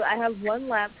 I have one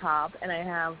laptop, and I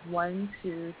have 1,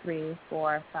 2, 3,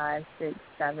 4, 5, 6,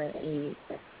 7,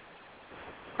 8.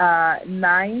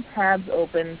 9 tabs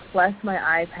open plus my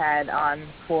iPad on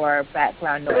for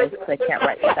background noise because I can't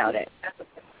write without it.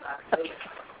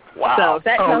 Wow. So if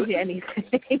that tells you anything.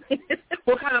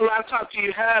 What kind of laptop do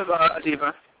you have,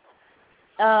 Adiba?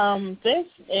 This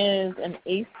is an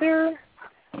Acer.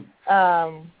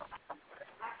 I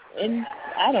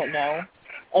don't know.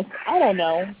 I don't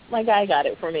know. My guy got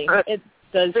it for me. It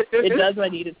does what I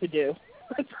need it to do.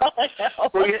 That's all I know.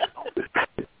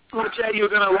 Well, Jay, you're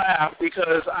going to laugh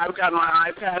because I've got my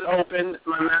iPad open,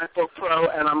 my MacBook Pro,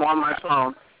 and I'm on my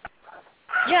phone.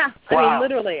 Yeah. Wow. I mean,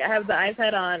 literally, I have the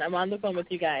iPad on. I'm on the phone with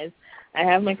you guys. I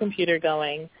have my computer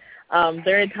going.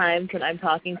 There are times when I'm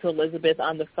talking to Elizabeth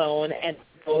on the phone and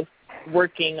both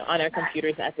working on our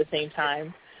computers at the same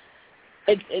time.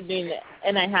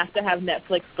 And I have to have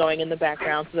Netflix going in the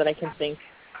background so that I can think.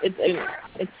 It's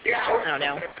I don't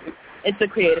know. It's a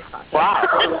creative process. Wow.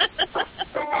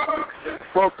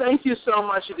 Well, thank you so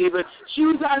much, Adiba. She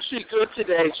was actually good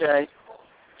today, Jay.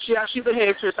 She actually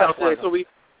behaved herself today, so we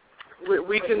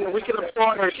can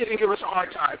applaud her. She didn't give us a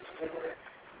hard time.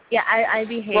 Yeah, I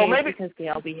behaved because they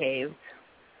all behaved.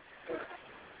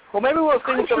 Well, maybe we'll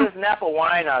sing some of this Napa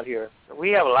wine out here.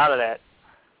 We have a lot of that.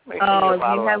 Oh,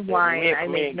 you have wine. I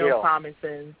make no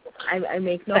promises. I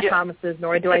make no promises,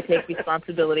 nor do I take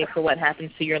responsibility for what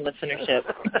happens to your listenership.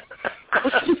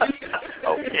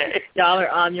 Okay. Y'all are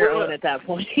on your own at that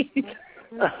point.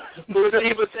 Well,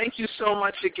 Adiba, thank you so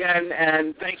much again,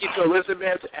 and thank you to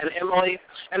Elizabeth and Emily.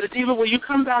 And Adiba, will you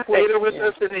come back later with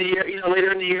us in the year,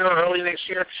 later in the year or early next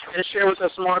year, and share with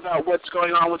us more about what's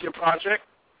going on with your project?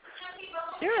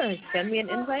 Sure. Send me an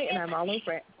invite, and I'm all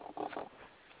over it.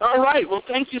 All right. Well,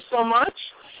 thank you so much.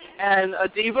 And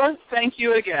Adiba, thank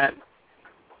you again.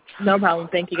 No problem.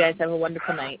 Thank you, guys. Have a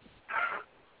wonderful night.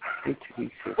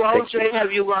 Well, Jay,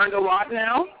 have you learned a lot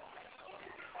now?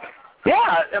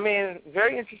 Yeah, I mean,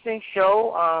 very interesting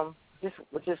show.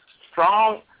 Just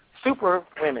strong, super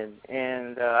women,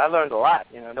 and I learned a lot.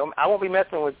 I won't be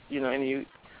messing with any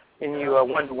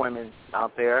Wonder Women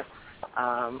out there.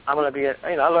 I'm gonna be.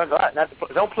 I learned a lot.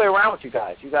 Don't play around with you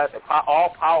guys. You guys are all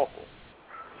powerful.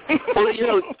 Well,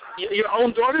 your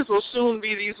own daughters will soon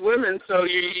be these women, so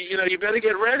you better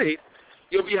get ready.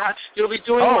 You'll be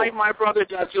doing like my brother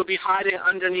does. You'll be hiding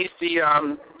underneath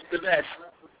the bed.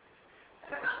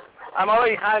 I'm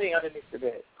already hiding underneath the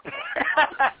bed.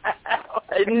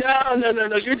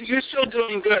 No. You're still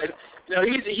doing good. No,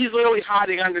 he's literally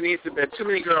hiding underneath the bed. Too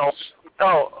many girls.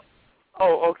 Oh,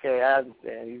 okay. I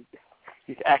understand.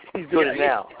 He's doing it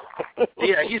now.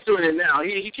 Yeah, he's doing it now.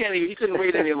 He can't even. He couldn't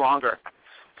wait any longer.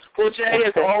 Well, Jay,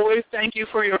 as always, thank you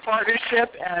for your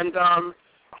partnership, and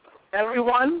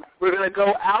everyone, we're going to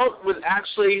go out with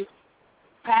actually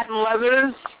Patent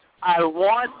Leathers. I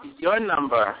Want Your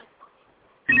Number.